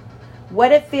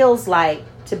what it feels like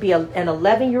to be an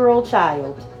 11-year-old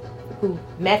child who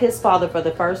met his father for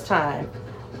the first time,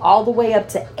 all the way up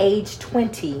to age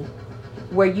 20,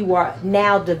 where you are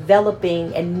now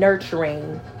developing and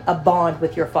nurturing a bond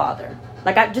with your father.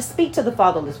 I just speak to the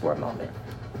fatherless for a moment.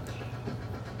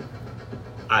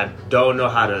 I don't know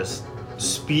how to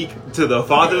speak to the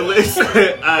fatherless,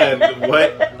 but I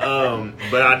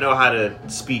know how to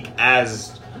speak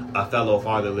as a fellow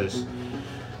fatherless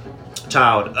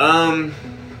child.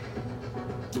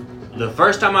 The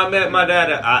first time I met my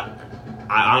dad, I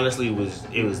honestly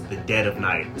it was the dead of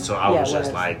night, so I was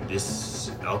just like, this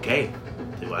okay.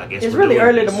 Well, I guess it's really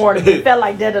early in the morning. It felt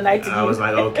like dead of night to you. I was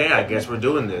like, okay, I guess we're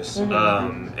doing this.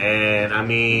 Mm-hmm. And I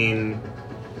mean,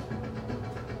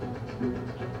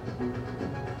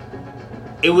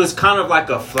 it was kind of like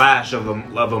a flash of a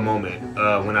moment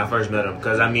when I first met him,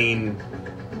 because I mean,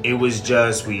 it was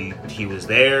just he was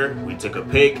there, we took a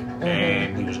pic,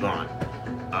 and he was gone.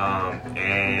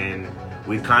 And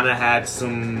we kind of had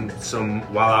some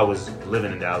while I was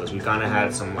living in Dallas, we kind of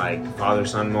had some like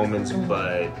father-son moments,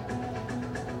 but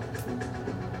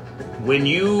when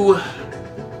you,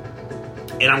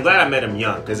 and I'm glad I met him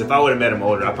young, because if I would have met him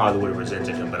older, I probably would have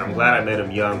resented him, but I'm glad I met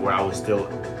him young where I was still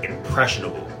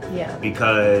impressionable. Yeah.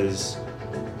 Because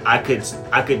I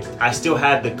still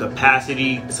had the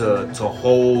capacity to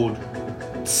hold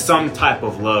some type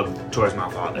of love towards my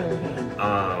father.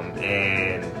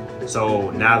 And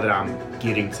so now that I'm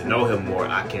getting to know him more,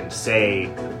 I can say,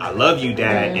 I love you,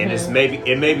 Dad. And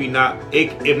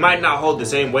it might not hold the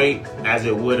same weight as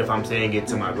it would if I'm saying it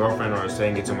to my girlfriend or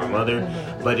saying it to my mother,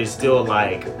 but it's still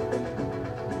like,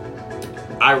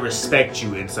 I respect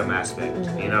you in some aspect,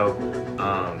 you know.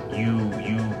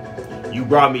 You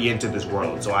brought me into this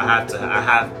world, so I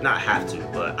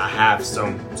have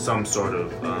some sort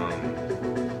of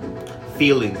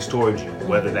feelings towards you,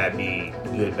 whether that be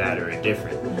good, bad, or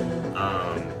indifferent.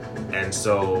 And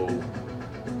so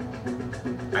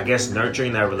I guess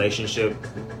nurturing that relationship,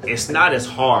 it's not as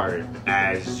hard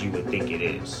as you would think it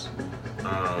is.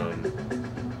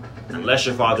 Unless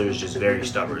your father is just very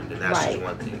stubborn, then that's just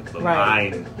one thing. But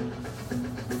mine,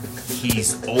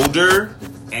 he's older,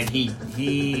 and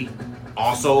he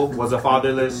also was a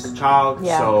fatherless child.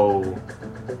 Yeah. So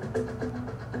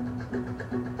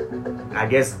I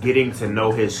guess getting to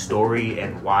know his story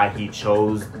and why he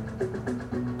chose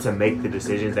to make the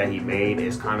decisions that he made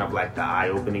is kind of like the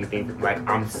eye-opening thing. Like,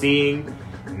 I'm seeing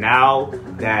now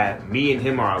that me and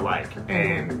him are alike.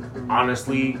 And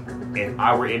honestly, if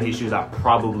I were in his shoes, I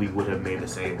probably would have made the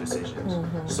same decisions.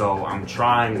 So I'm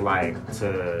trying, like,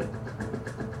 to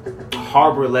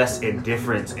harbor less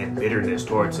indifference and bitterness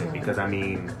towards him, because I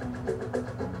mean,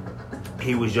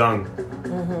 he was young,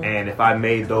 and if I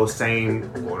made those same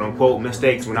quote unquote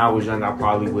mistakes when I was young, I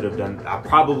probably would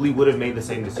have made the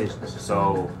same decisions.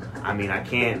 So I mean, I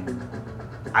can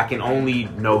only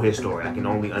know his story. I can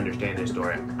only understand his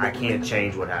story. I can't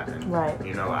change what happened. Right.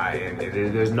 You know,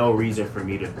 there's no reason for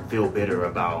me to feel bitter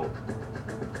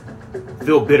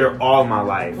all my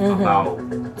life about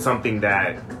something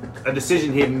a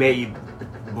decision he made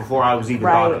before I was even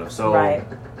thought of. So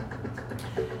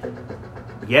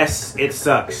yes, it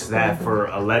sucks that for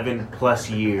 11 plus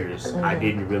years I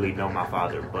didn't really know my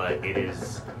father, but it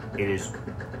is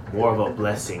more of a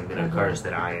blessing than a curse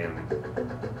that I am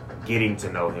getting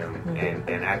to know him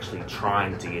and actually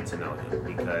trying to get to know him,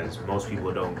 because most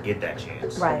people don't get that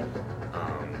chance. Right.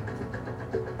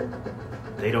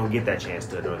 They don't get that chance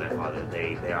to know their father.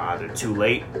 They are either too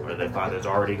late or their father's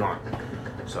already gone.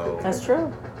 So that's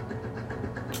true.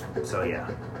 So yeah.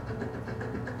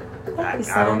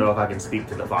 I don't know if I can speak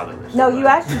to the fatherless. No, you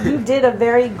did a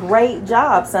very great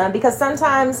job, son, because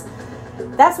sometimes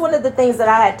that's one of the things that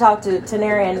I had talked to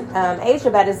Taneri and Asia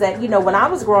about, is that, you know, when I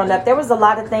was growing up, there was a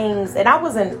lot of things, and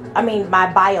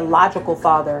my biological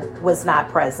father was not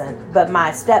present, but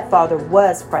my stepfather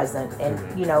was present.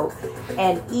 And, you know,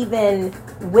 and even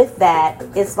with that,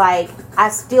 it's like I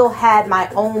still had my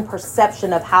own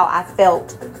perception of how I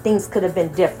felt things could have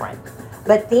been different.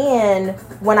 But then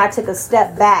when I took a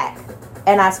step back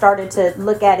and I started to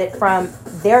look at it from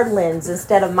their lens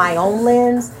instead of my own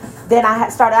lens, then I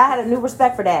had a new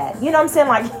respect for Dad. You know what I'm saying?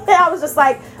 Like, I was just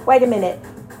like, wait a minute.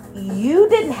 You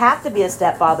didn't have to be a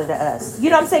stepfather to us.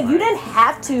 You know what I'm saying? You didn't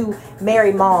have to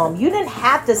marry Mom. You didn't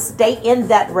have to stay in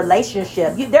that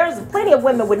relationship. There's plenty of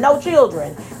women with no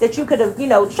children that you could have, you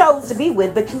know, chose to be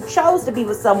with, but you chose to be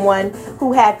with someone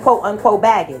who had quote unquote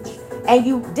baggage. And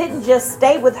you didn't just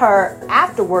stay with her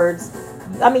afterwards.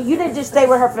 I mean, you didn't just stay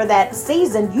with her for that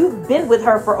season. You've been with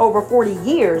her for over 40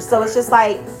 years. So it's just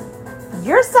like,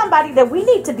 you're somebody that we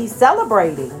need to be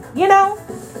celebrating, you know?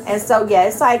 And so, yeah,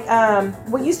 it's like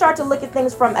when you start to look at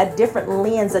things from a different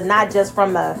lens and not just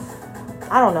from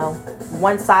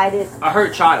one-sided. A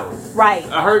hurt child. Right.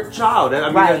 A hurt child. I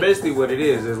mean, that's basically what it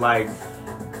is. It's like,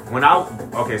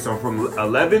 so from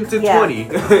 11 to 20,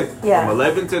 from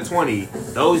 11 to 20,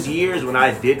 those years when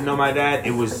I didn't know my dad,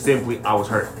 it was simply, I was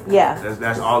hurt. Yeah.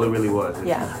 That's all it really was.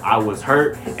 Yeah. I was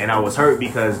hurt, and I was hurt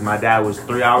because my dad was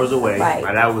 3 hours away. Right.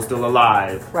 My dad was still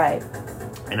alive. Right.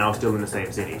 And I was still in the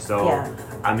same city. So,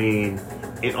 I mean,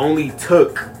 it only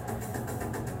took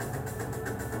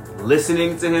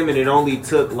listening to him, and it only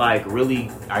took, like, really,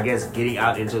 I guess, getting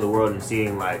out into the world and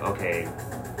seeing, like, okay,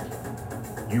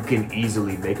 you can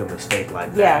easily make a mistake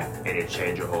like that, and it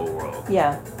change your whole world.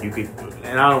 Yeah. You could,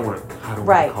 and I don't want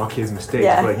to call kids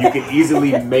mistakes, but you can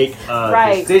easily make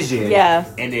a decision,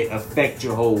 and it affect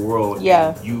your whole world.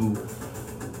 Yeah. And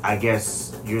I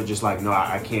guess you're just like, no,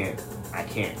 I can't,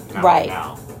 not right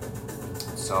now.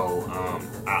 So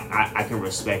I can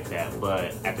respect that,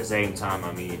 but at the same time,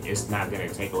 I mean, it's not going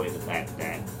to take away the fact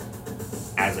that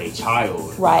as a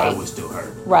child, I was still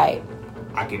hurt. Right.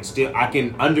 I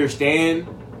can understand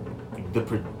the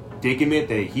predicament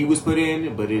that he was put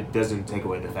in, but it doesn't take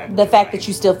away the fact that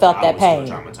you still felt that pain.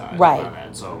 Still traumatized by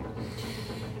that. So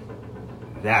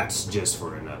that's just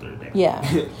for another day.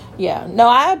 Yeah. Yeah. No,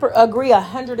 I agree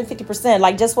 150%.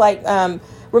 Like, just like,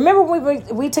 remember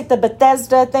when we took the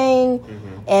Bethesda thing,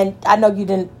 and I know you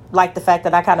didn't like the fact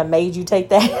that I kind of made you take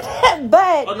that,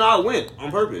 but no, I went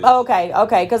on purpose.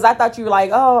 Okay, because I thought you were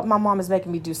like, oh, my mom is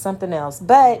making me do something else,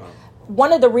 but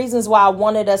one of the reasons why I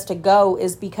wanted us to go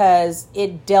is because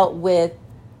it dealt with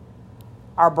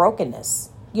our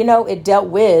brokenness. You know, it dealt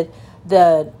with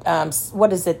the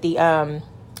the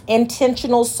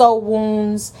intentional soul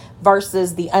wounds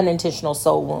versus the unintentional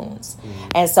soul wounds.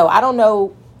 And so I don't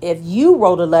know if you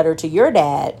wrote a letter to your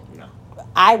dad.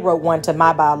 I wrote one to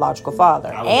my biological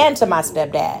father and to my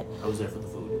stepdad. I was there for the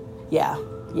food. Yeah.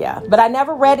 But I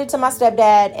never read it to my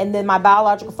stepdad. And then my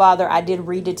biological father, I did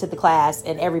read it to the class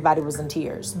and everybody was in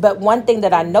tears. But one thing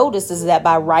that I noticed is that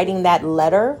by writing that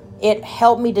letter, it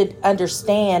helped me to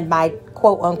understand my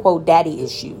quote unquote daddy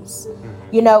issues.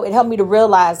 You know, it helped me to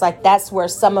realize like that's where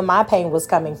some of my pain was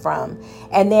coming from.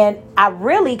 And then I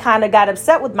really kind of got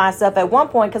upset with myself at one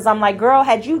point because I'm like, girl,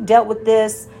 had you dealt with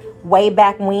this way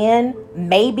back when,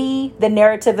 maybe the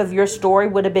narrative of your story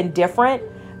would have been different.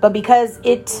 But because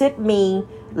it took me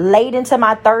late into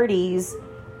my 30s,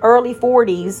 early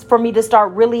 40s for me to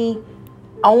start really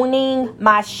owning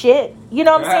my shit, you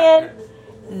know what I'm saying?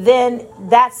 Then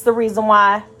that's the reason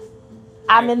why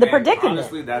I'm in the predicament.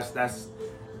 Honestly, that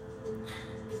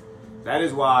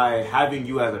is why having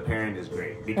you as a parent is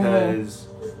great, because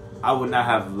I would not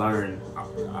have learned.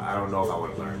 I don't know if I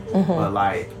would have learned, but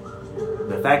like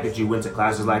the fact that you went to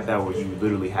classes like that where you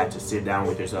literally had to sit down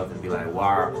with yourself and be like,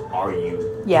 why are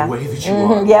you the way that you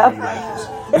are? Why are you like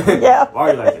this? Why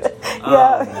are you like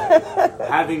this?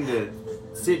 Having to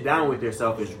sit down with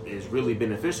yourself is really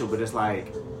beneficial, but it's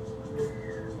like,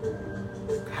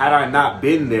 had I not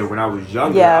been there when I was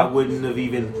younger, I wouldn't have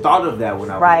even thought of that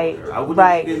when I was younger.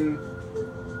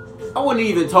 I wouldn't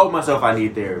even told myself I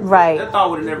need therapy. That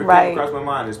thought would have never came across my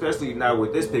mind, especially now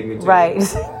with this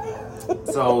pigmentation.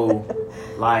 So,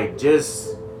 like,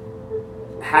 just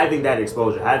having that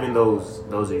exposure, having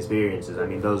those experiences, I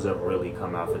mean, those have really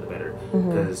come out for the better.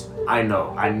 Because I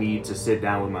know I need to sit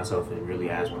down with myself and really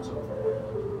ask myself,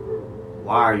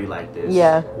 why are you like this?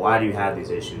 Why do you have these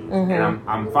issues? And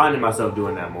I'm finding myself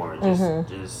doing that more.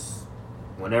 Just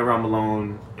whenever I'm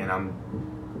alone and I'm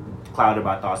clouded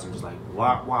by thoughts, I'm just like,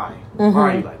 why? Why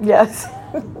are you like this?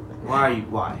 Why?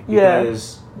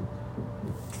 Because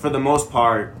for the most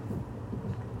part,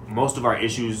 most of our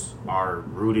issues are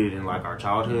rooted in like our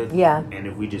childhood. And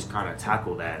if we just kind of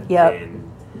tackle that,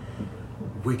 then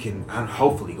we can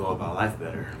hopefully go about life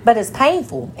better. But it's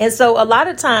painful. And so a lot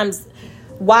of times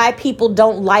why people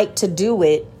don't like to do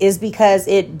it is because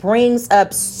it brings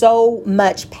up so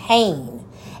much pain,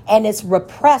 and it's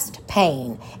repressed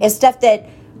pain. It's stuff that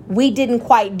we didn't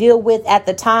quite deal with at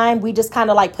the time. We just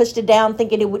kind of like pushed it down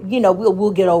thinking it would,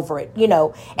 we'll get over it,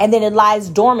 and then it lies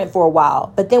dormant for a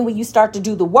while. But then when you start to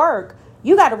do the work,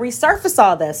 you got to resurface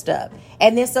all that stuff.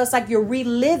 And then so it's like you're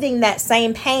reliving that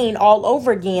same pain all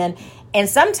over again. And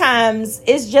sometimes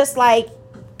it's just like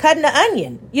cutting an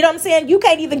onion. You know what I'm saying? You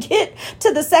can't even get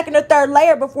to the second or third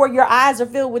layer before your eyes are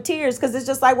filled with tears, because it's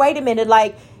just like, wait a minute,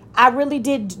 like, I really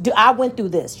I went through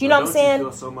this. You know what I'm saying? You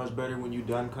feel so much better when you're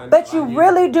done cutting. But you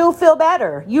really do feel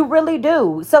better. You really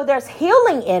do. So there's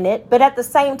healing in it. But at the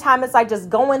same time, it's like just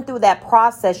going through that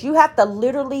process. You have to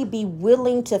literally be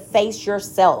willing to face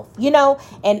yourself,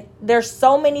 and there's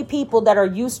so many people that are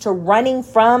used to running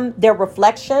from their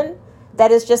reflection that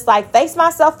it's just like, face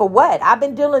myself for what? I've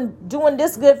been doing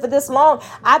this good for this long.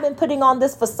 I've been putting on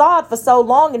this facade for so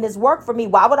long and it's worked for me.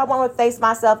 Why would I want to face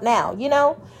myself now?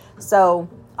 So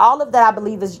all of that, I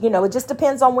believe, is, it just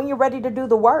depends on when you're ready to do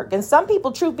the work. And some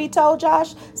people, truth be told,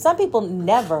 Josh, some people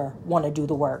never want to do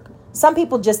the work. Some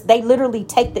people they literally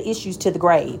take the issues to the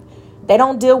grave. They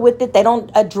don't deal with it. They don't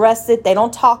address it. They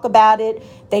don't talk about it.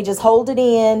 They just hold it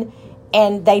in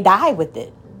and they die with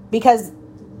it, because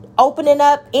opening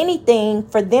up anything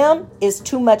for them is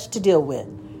too much to deal with.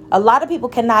 A lot of people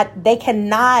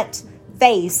cannot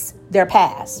face their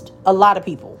past. A lot of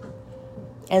people.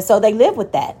 And so they live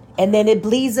with that. And then it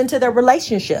bleeds into their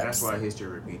relationships. That's why history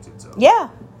repeats itself. Yeah.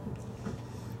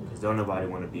 Because don't nobody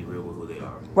want to be real with who they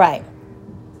are. Right.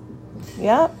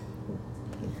 Yep.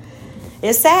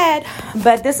 It's sad,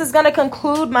 but this is going to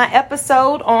conclude my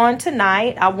episode on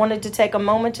tonight. I wanted to take a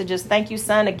moment to just thank you,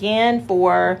 son, again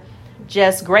for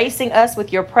just gracing us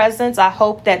with your presence. I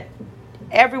hope that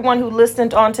everyone who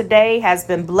listened on today has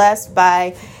been blessed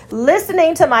by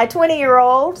listening to my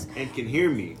 20-year-old. And can hear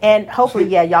me. And hopefully,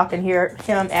 y'all can hear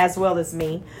him as well as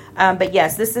me. But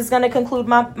yes, this is going to conclude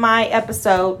my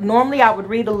episode. Normally, I would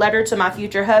read a letter to my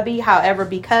future hubby. However,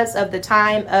 because of the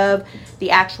time of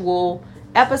the actual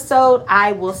episode,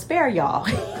 I will spare y'all.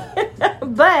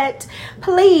 But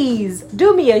please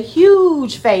do me a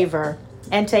huge favor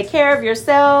and take care of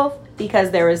yourself,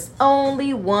 because there is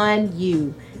only one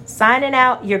you. Signing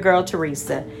out, your girl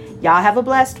Teresa. Y'all have a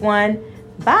blessed one.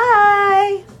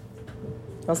 Bye.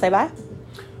 Don't say bye.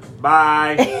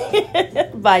 Bye.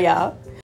 Bye, y'all.